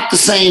 it's not the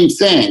same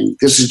thing.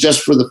 This is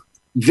just for the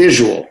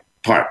visual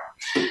part.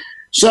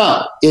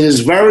 So it is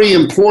very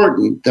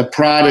important that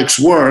products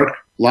work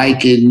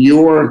like in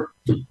your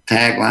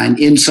tagline,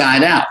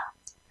 inside out.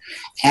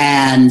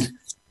 And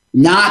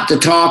not to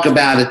talk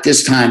about at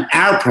this time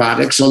our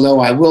products, although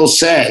I will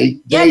say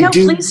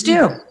please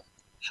do. All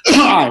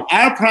right.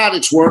 Our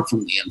products work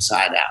from the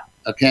inside out.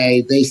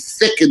 Okay. They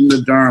thicken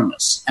the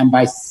dermis. And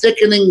by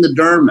thickening the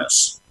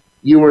dermis,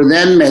 you are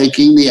then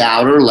making the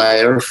outer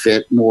layer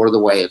fit more the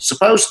way it's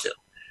supposed to.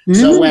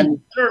 So when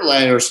the outer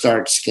layer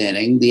starts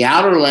thinning, the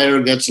outer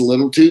layer gets a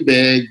little too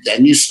big.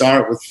 Then you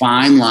start with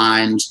fine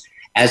lines.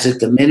 As it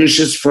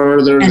diminishes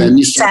further, and then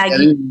you start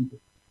getting...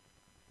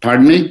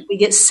 Pardon me? We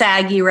get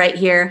saggy right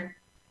here.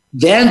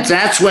 Then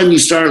that's when you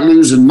start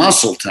losing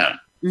muscle tone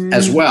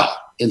as well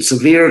in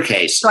severe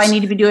cases. So I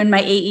need to be doing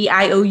my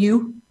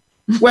AEIOU?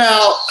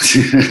 Well...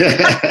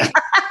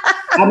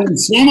 I mean,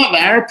 some of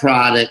our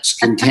products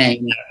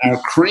contain, our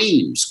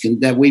creams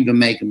that we've been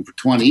making for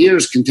 20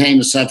 years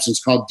contain a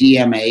substance called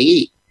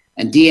DMAE.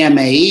 And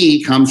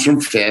DMAE comes from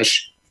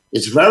fish.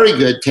 It's very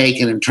good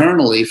taken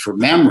internally for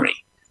memory,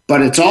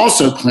 but it's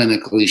also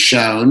clinically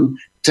shown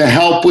to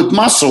help with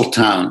muscle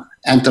tone.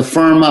 and to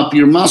firm up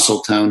your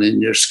muscle tone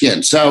in your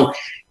skin. So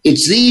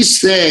it's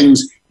these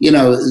things,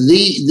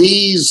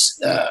 these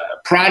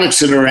products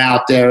that are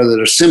out there that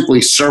are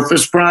simply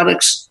surface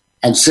products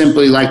and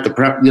simply like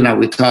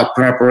we talk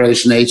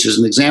Preparation H as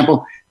an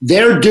example,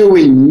 they're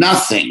doing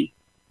nothing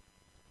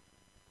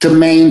to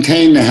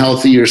maintain the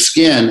healthier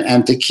skin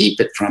and to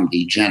keep it from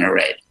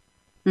degenerating.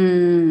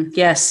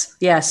 Yes.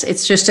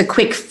 It's just a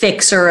quick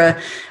fix or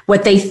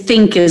what they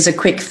think is a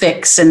quick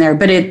fix in there,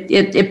 but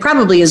it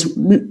probably is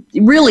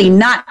really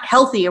not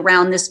healthy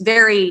around this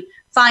very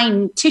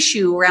fine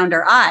tissue around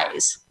our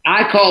eyes.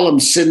 I call them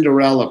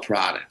Cinderella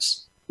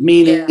products,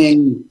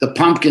 meaning the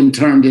pumpkin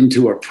turned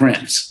into a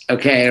prince,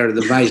 okay, or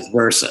the vice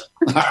versa.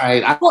 All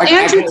right. Well,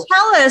 Andrew,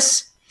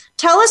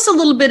 tell us a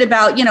little bit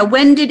about,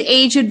 when did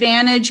Age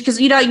Advantage, because,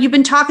 you've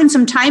been talking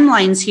some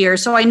timelines here.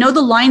 So I know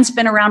the line's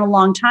been around a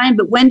long time,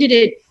 but when did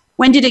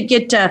it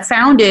get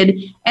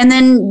founded? And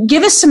then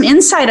give us some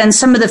insight on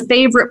some of the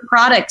favorite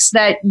products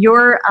that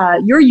your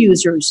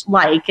users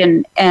like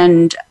and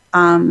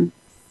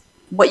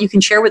what you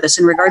can share with us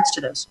in regards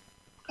to those.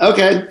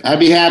 Okay, I'd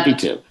be happy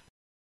to.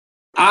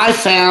 I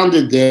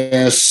founded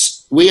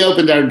this. We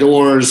opened our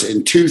doors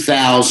in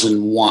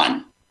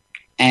 2001.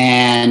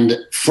 And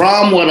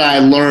from what I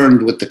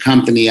learned with the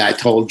company I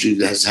told you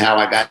that's how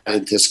I got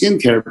into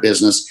skincare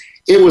business,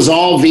 it was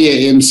all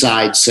via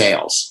inside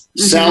sales,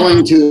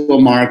 selling to a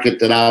market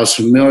that I was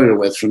familiar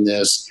with from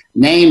this,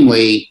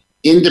 namely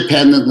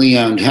independently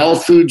owned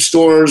health food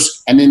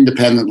stores and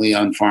independently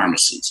owned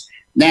pharmacies.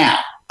 Now,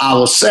 I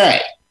will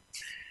say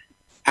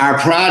our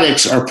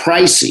products are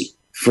pricey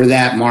for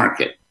that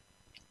market.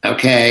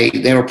 Okay,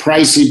 they were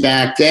pricey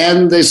back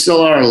then. They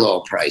still are a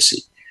little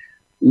pricey.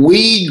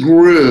 We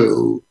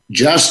grew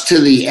just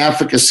to the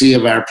efficacy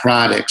of our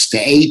products to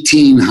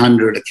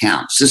 1,800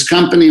 accounts. This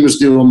company was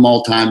doing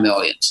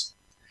multi-millions.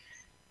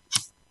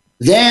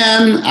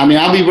 Then,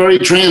 I'll be very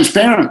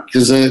transparent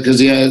because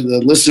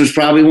the listeners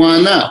probably want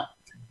to know.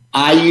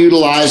 I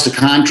utilized a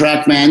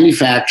contract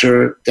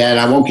manufacturer that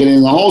I won't get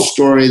into the whole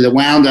story that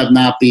wound up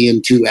not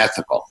being too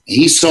ethical.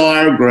 He saw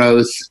our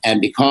growth, and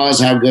because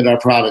how good our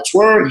products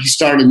were, he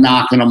started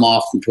knocking them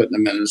off and putting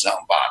them in his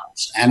own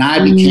bottles. And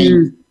I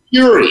became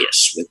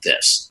furious with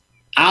this.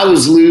 I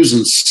was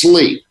losing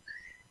sleep.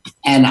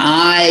 And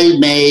I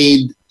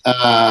made,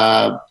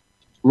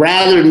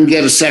 rather than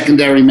get a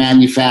secondary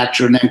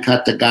manufacturer and then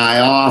cut the guy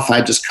off,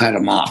 I just cut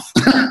him off.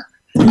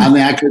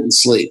 I couldn't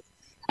sleep.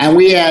 And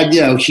we had,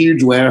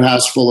 huge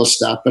warehouse full of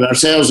stuff, but our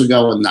sales were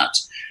going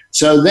nuts.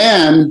 So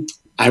then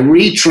I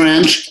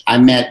retrenched. I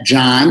met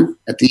John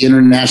at the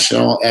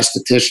International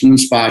Esthetician and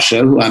Spa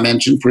Show, who I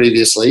mentioned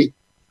previously.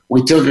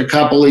 We took a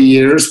couple of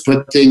years,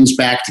 put things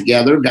back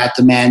together, got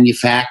the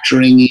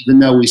manufacturing, even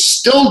though we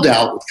still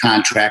dealt with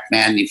contract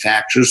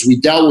manufacturers. We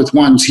dealt with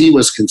ones he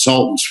was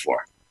consultants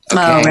for.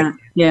 Okay? Oh, right.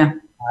 Yeah.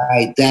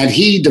 Right, that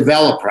he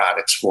developed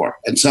products for,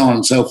 and so on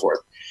and so forth.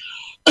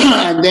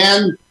 And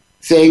then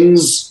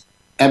things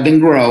have been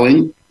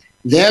growing.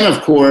 Then,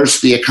 of course,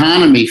 the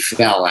economy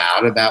fell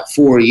out about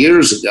 4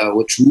 years ago,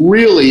 which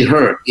really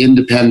hurt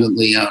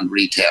independently owned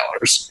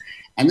retailers.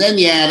 And then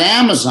you add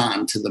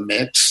Amazon to the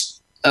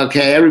mix.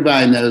 Okay,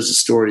 everybody knows the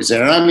stories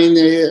there.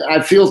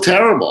 I feel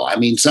terrible.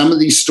 Some of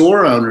these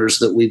store owners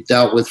that we've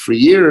dealt with for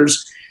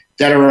years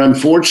that are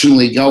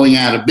unfortunately going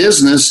out of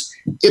business,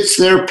 it's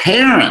their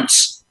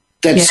parents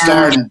that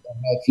started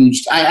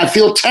the I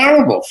feel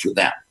terrible for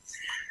them.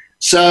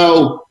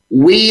 So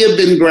we have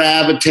been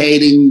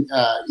gravitating,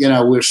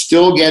 we're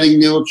still getting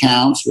new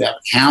accounts. We have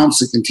accounts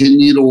that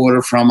continue to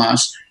order from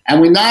us. And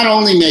we not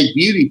only make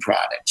beauty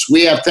products,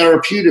 we have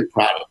therapeutic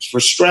products for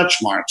stretch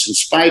marks and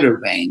spider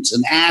veins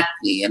and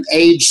acne and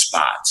age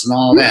spots and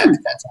all that.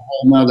 That's a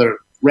whole nother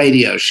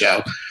radio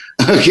show.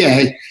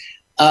 Okay.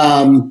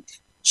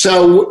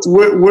 So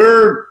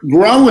we're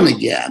growing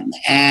again,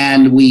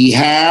 and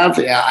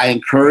I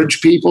encourage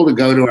people to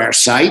go to our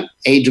site,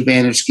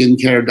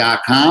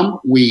 ageadvantageskincare.com.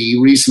 We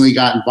recently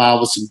got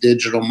involved with some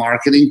digital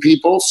marketing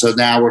people, so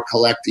now we're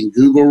collecting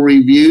Google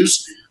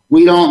reviews.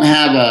 We don't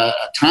have a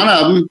ton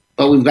of them,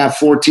 but we've got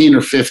 14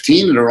 or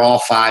 15 that are all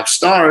 5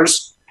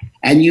 stars,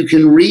 and you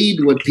can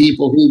read what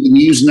people who've been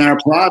using our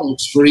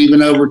products for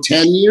even over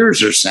 10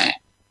 years are saying.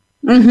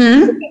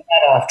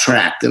 Off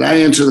track. Did I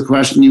answer the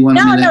question you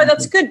wanted me to? No,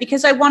 that's good,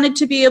 because I wanted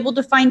to be able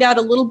to find out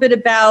a little bit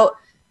about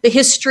the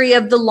history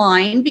of the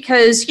line,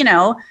 because,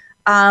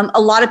 a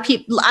lot of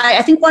people,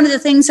 I think one of the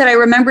things that I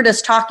remembered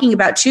us talking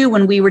about too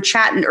when we were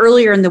chatting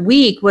earlier in the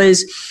week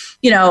was,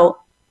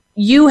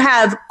 you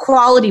have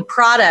quality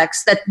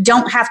products that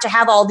don't have to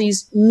have all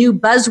these new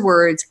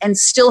buzzwords and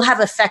still have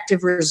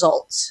effective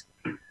results.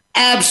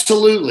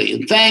 Absolutely,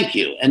 and thank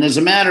you. And as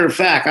a matter of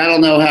fact, I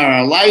don't know how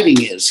our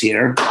lighting is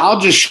here. I'll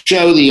just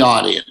show the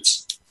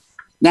audience.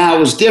 Now, it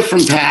was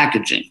different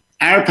packaging.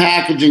 Our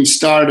packaging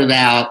started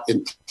out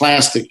in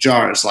plastic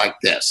jars like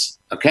this,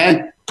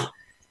 okay?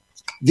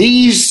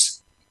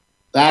 These,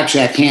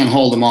 actually, I can't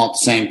hold them all at the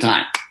same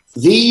time.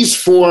 These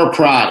 4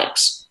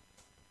 products,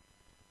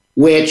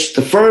 which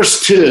the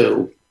first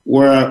 2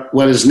 were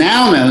what is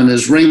now known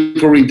as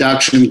Wrinkle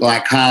Reduction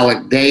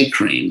Glycolic Day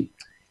Cream,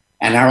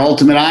 and our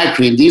Ultimate Eye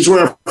Cream. These were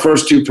our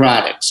first two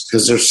products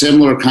because they're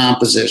similar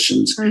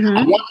compositions. Mm-hmm.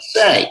 I want to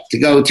say, to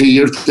go to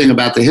your thing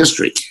about the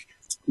history,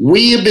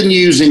 we have been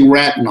using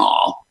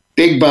retinol,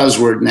 big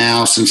buzzword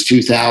now, since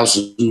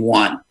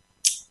 2001.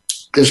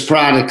 This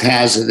product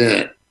has it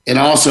in it. It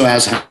also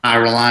has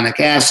hyaluronic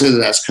acid.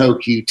 It has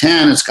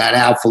CoQ10. It's got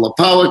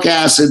alpha-lipoic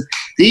acid.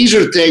 These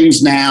are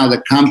things now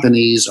that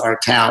companies are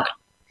touting.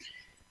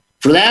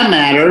 For that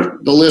matter,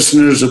 the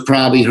listeners have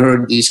probably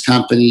heard these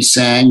companies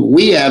saying,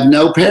 we have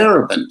no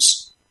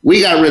parabens.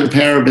 We got rid of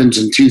parabens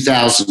in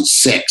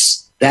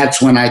 2006. That's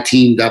when I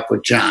teamed up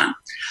with John.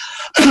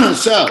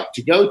 So,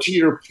 to go to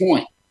your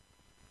point,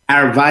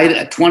 our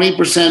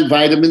 20%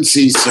 vitamin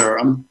C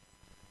serum,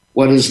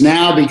 what has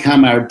now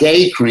become our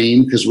day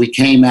cream, because we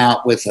came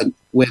out with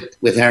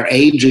our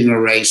aging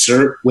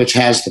eraser, which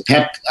has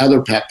the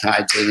other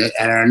peptides in it,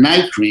 and our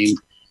night cream.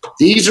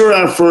 These are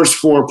our first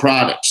four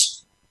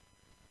products.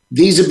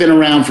 These have been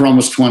around for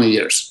almost 20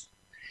 years.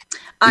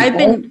 I've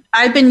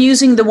been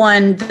using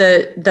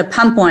the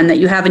pump one that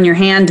you have in your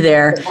hand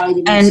there,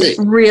 and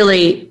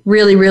really,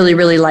 really, really,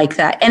 really like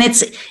that. And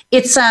it's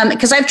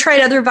because I've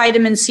tried other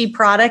vitamin C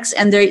products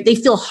and they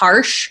feel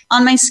harsh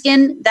on my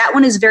skin. That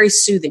one is very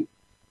soothing.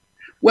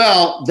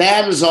 Well,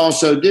 that is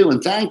also due,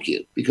 and thank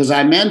you, because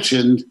I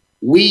mentioned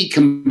we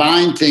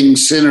combine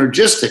things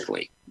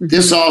synergistically. Mm-hmm.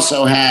 This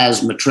also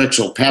has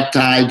matrixyl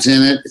peptides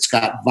in it. It's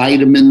got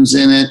vitamins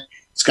in it.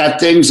 It's got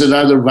things that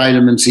other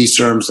vitamin C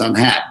serums don't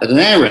have. But at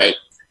any rate,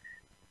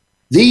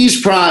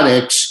 these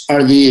products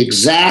are the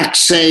exact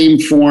same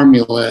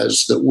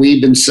formulas that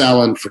we've been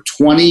selling for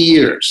 20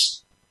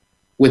 years,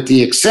 with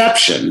the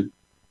exception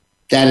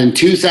that in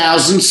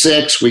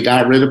 2006, we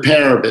got rid of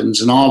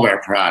parabens in all of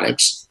our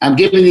products. I'm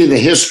giving you the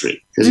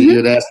history because you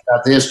had asked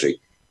about the history.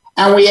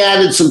 And we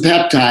added some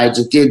peptides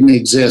that didn't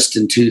exist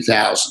in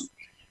 2000.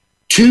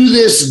 To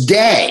this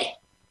day,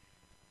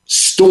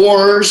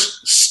 stores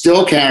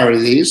still carry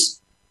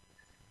these.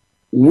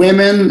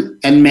 Women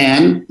and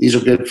men, these are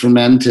good for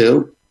men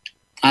too.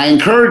 I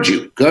encourage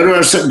you,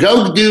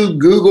 go do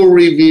Google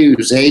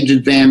reviews, Age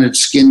Advantage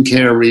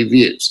skincare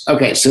reviews.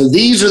 Okay, so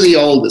these are the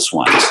oldest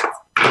ones.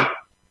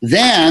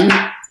 Then,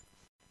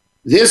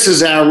 this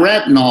is our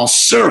retinol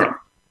serum.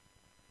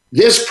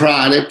 This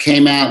product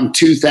came out in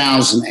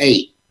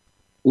 2008.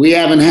 We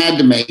haven't had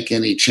to make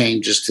any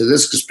changes to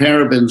this because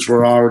parabens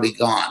were already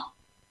gone.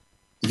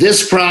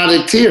 This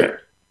product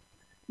here,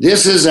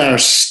 this is our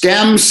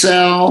Stem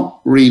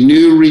Cell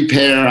Renew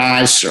Repair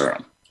Eye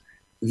Serum.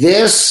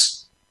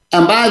 This,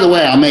 and by the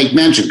way, I'll make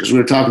mention because we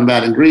were talking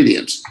about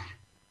ingredients.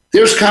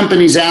 There's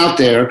companies out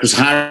there, because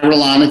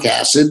hyaluronic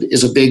acid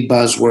is a big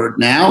buzzword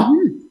now.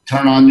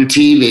 Turn on your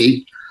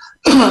TV.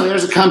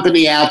 There's a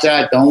company out there,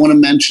 I don't want to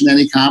mention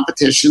any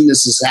competition.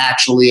 This is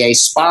actually a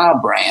spa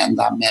brand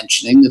I'm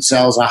mentioning that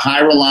sells a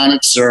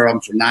hyaluronic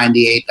serum for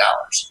 $98.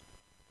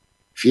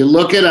 If you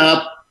look it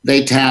up,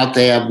 they tout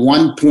they have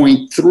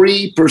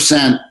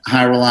 1.3%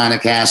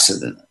 hyaluronic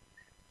acid in it.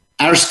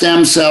 Our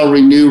Stem Cell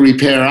Renew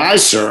Repair Eye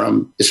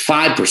Serum is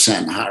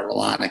 5%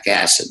 hyaluronic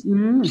acid,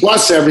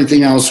 plus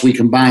everything else we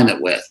combine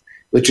it with,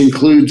 which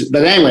includes,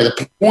 but anyway,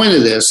 the point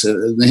of this,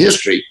 in the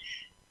history,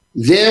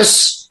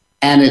 this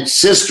and its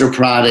sister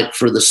product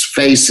for the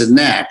face and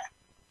neck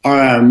are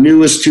our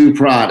newest two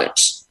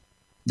products.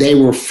 They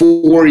were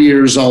 4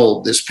 years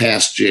old this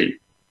past June.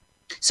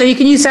 So you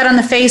can use that on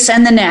the face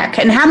and the neck.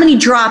 And how many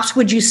drops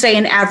would you say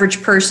an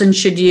average person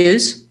should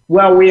use?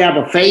 Well, we have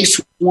a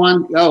face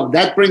one. Oh,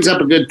 that brings up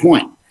a good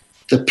point.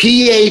 The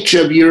pH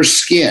of your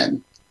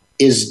skin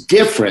is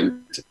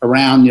different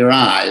around your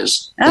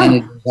eyes than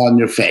it is on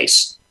your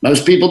face.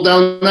 Most people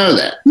don't know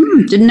that.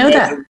 Didn't know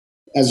that.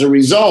 As a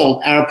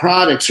result, our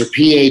products are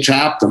pH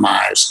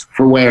optimized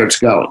for where it's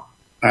going. All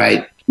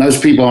right.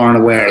 Most people aren't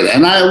aware of that.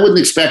 And I wouldn't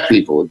expect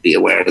people to be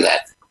aware of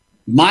that.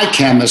 My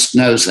chemist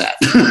knows that.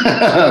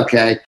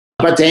 Okay.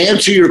 But to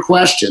answer your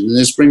question, and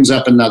this brings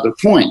up another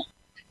point,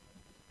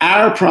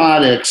 our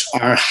products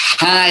are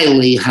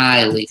highly,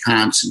 highly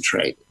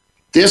concentrated.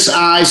 This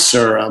eye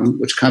serum,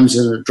 which comes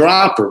in a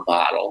dropper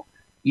bottle,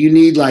 you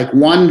need like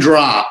 1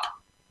 drop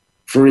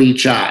for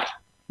each eye.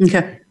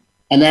 Okay.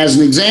 And as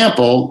an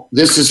example,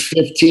 this is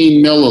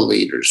 15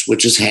 milliliters,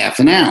 which is half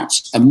an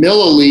ounce. A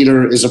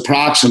milliliter is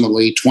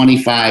approximately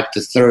 25 to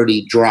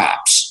 30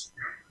 drops.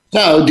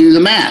 So do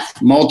the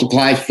math.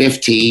 Multiply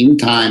 15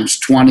 times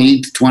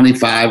 20 to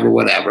 25 or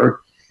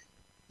whatever.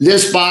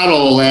 This bottle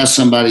will last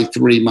somebody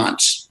 3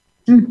 months.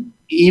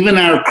 Even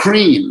our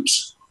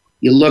creams,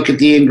 you look at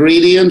the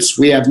ingredients,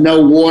 we have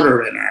no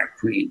water in our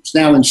creams.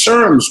 Now in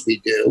serums we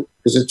do,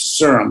 because it's a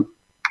serum.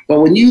 But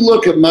when you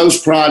look at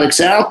most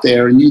products out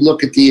there and you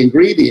look at the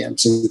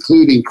ingredients,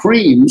 including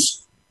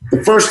creams,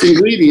 the first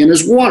ingredient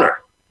is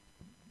water.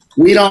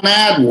 We don't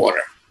add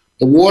water.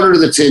 The water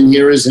that's in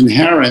here is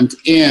inherent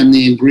in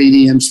the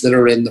ingredients that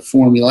are in the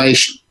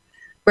formulation.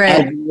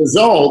 Right. As a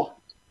result,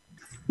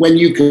 when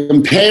you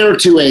compare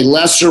to a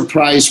lesser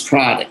priced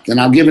product, and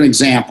I'll give an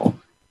example,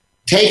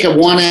 take a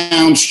 1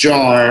 ounce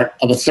jar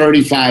of a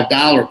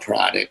 $35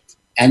 product,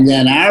 and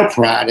then our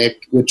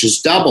product, which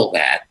is double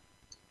that,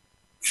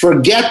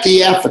 Forget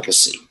the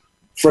efficacy.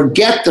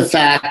 Forget the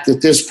fact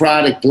that this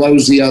product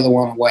blows the other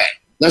one away.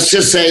 Let's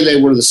just say they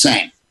were the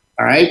same,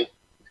 all right?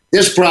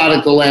 This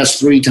product will last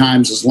 3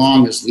 times as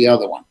long as the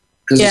other one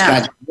because it's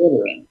got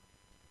glitter in it.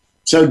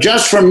 So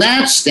just from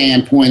that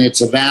standpoint,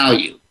 it's a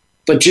value.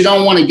 But you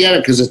don't want to get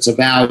it because it's a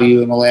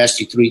value and it'll last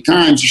you 3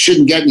 times. You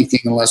shouldn't get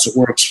anything unless it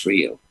works for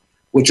you.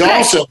 Which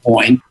also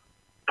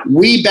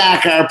we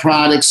back our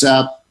products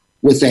up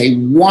with a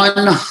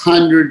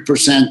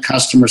 100%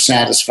 customer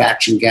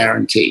satisfaction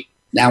guarantee.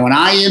 Now, when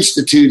I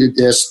instituted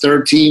this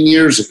 13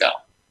 years ago,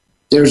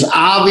 there's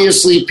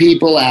obviously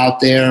people out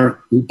there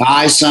who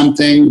buy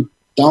something,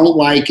 don't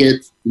like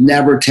it,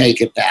 never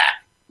take it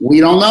back. We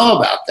don't know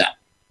about them.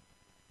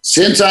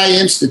 Since I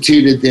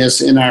instituted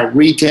this in our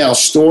retail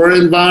store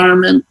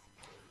environment,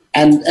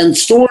 and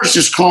stores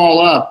just call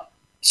up,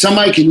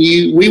 somebody can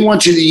use, we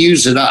want you to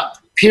use it up,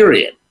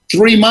 period.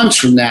 3 months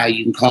from now,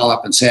 you can call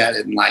up and say, I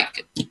didn't like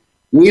it.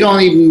 We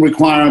don't even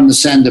require them to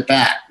send it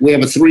back. We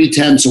have a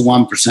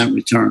 0.3%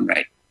 return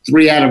rate,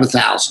 3 out of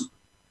 1,000.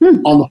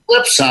 On the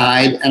flip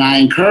side, and I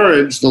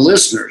encourage the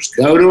listeners,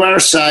 go to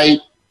our site,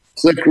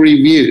 click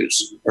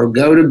reviews, or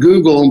go to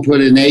Google and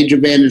put in Age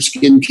Advantage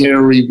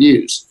Skincare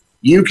reviews.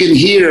 You can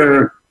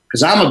hear,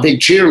 because I'm a big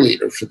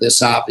cheerleader for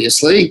this,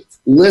 obviously,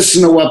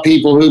 listen to what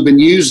people who've been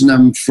using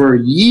them for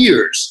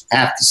years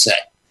have to say.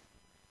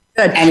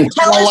 Good. And if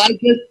you don't like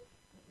it,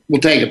 we'll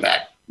take it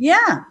back.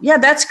 Yeah,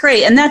 that's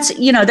great. And that's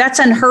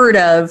unheard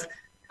of.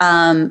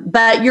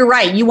 But you're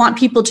right. You want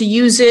people to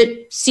use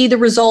it, see the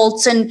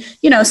results. And,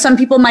 some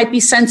people might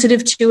be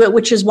sensitive to it,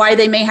 which is why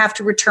they may have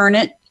to return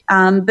it.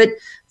 But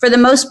for the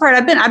most part,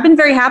 I've been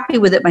very happy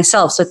with it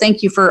myself. So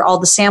thank you for all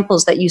the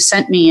samples that you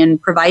sent me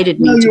and provided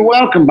me. No, you're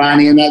welcome,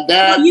 Bonnie. And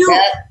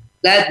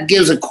that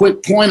gives a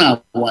quick point I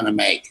want to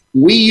make.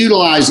 We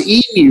utilize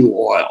emu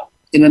oil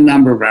in a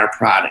number of our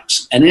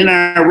products. And in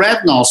our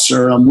retinol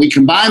serum, we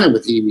combine it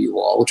with emu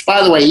oil, which,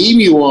 by the way,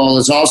 emu oil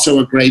is also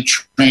a great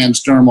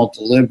transdermal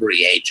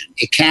delivery agent.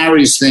 It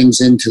carries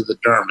things into the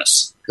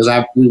dermis, because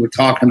we were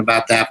talking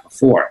about that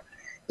before.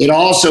 It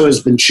also has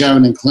been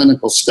shown in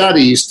clinical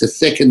studies to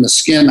thicken the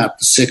skin up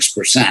to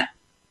 6%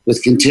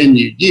 with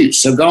continued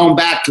use. So going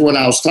back to what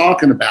I was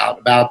talking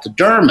about the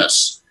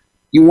dermis,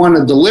 you want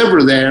to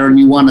deliver there and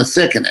you want to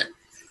thicken it.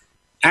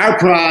 Our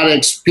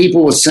products,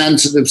 people with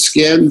sensitive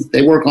skin,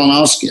 they work on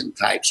all skin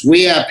types.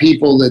 We have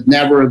people that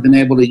never have been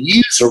able to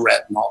use a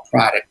retinol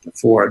product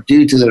before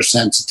due to their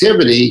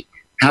sensitivity.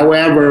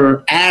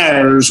 However,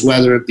 ours,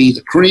 whether it be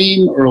the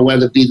cream or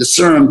whether it be the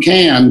serum,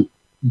 can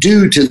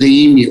due to the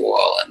emu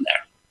oil in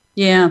there.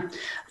 Yeah.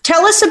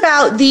 Tell us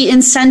about the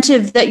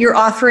incentive that you're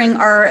offering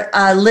our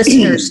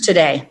listeners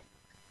today.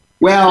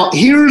 Well,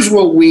 here's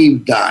what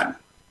we've done.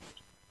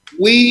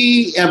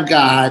 We have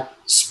got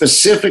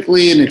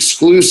specifically and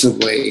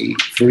exclusively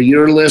for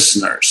your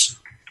listeners,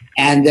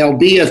 and there'll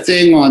be a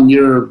thing on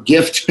your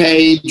gift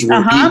page.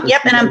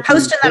 Yep, and I'm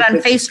posting that on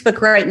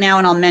Facebook right now,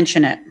 and I'll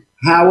mention it.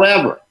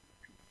 However,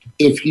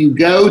 if you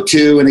go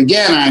to, and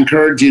again, I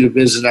encourage you to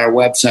visit our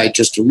website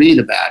just to read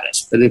about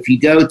us, but if you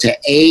go to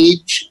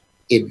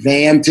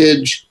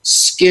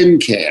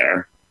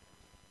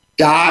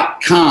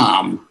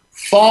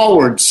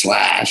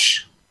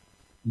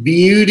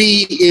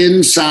ageadvantageskincare.com/beauty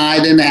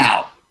inside and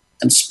out.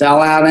 And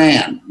spell out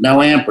and,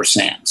 no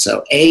ampersand.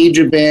 So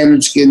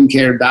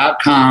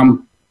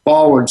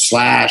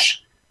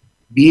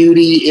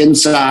ageadvantageskincare.com/beauty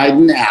inside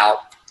and out.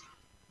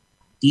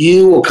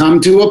 You will come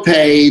to a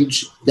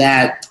page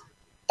that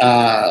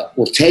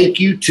will take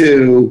you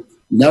to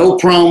no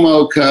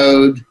promo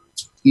code.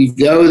 You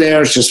go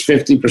there, it's just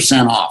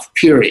 50% off,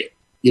 period.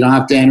 You don't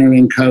have to enter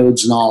in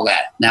codes and all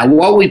that. Now,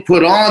 what we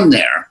put on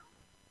there,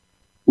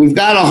 we've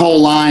got a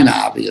whole line,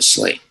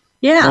 obviously.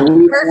 Yeah,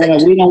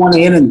 perfect. We don't want to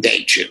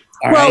inundate you.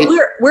 Well,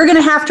 we're going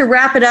to have to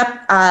wrap it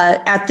up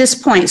at this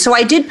point. So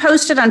I did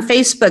post it on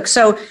Facebook.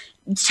 So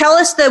tell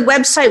us the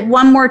website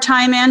one more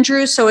time,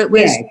 Andrew. So it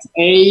was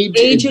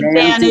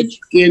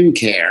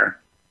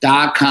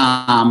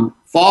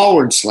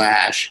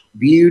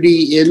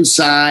ageadvantageskincare.com/beauty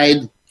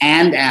inside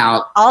and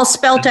out. All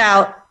spelt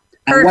out.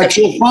 Perfect. And what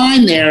you'll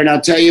find there, and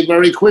I'll tell you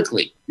very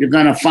quickly, you're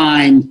going to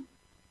find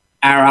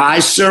our eye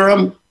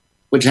serum,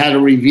 which had a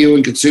review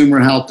in Consumer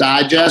Health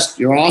Digest.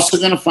 You're also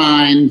going to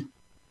find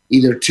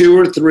either 2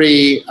 or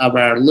 3 of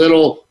our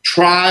little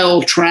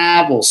trial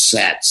travel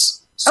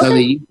sets, so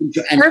that you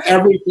can, and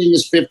everything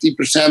is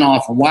 50%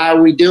 off. And why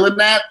are we doing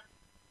that?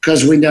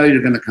 Because we know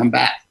you're going to come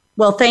back.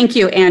 Well, thank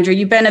you, Andrew.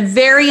 You've been a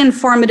very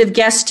informative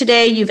guest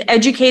today. You've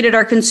educated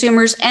our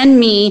consumers and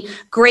me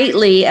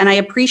greatly, and I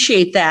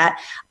appreciate that.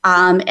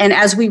 And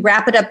as we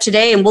wrap it up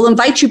today, and we'll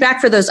invite you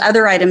back for those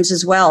other items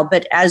as well.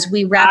 But as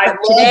we wrap up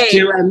today,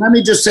 and let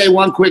me just say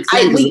one quick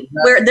thing.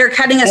 They're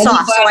cutting us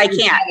off, so I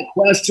can't. Have a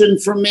question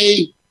for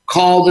me?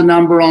 Call the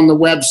number on the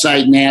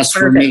website and ask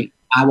for me.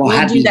 I will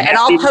do that. And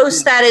I'll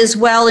post that as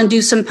well and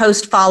do some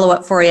post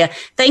follow-up for you.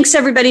 Thanks,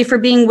 everybody, for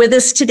being with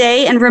us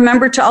today. And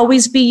remember to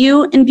always be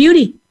you in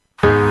beauty.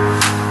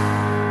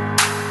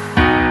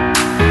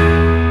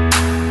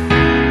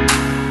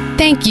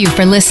 Thank you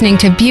for listening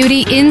to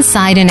Beauty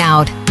Inside and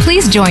Out.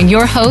 Please join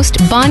your host,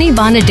 Bonnie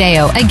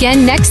Bonadeo,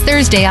 again next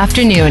Thursday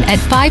afternoon at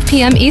 5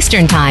 p.m.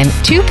 Eastern Time,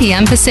 2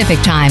 p.m. Pacific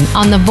Time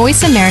on the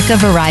Voice America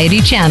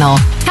Variety Channel.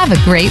 Have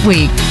a great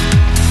week.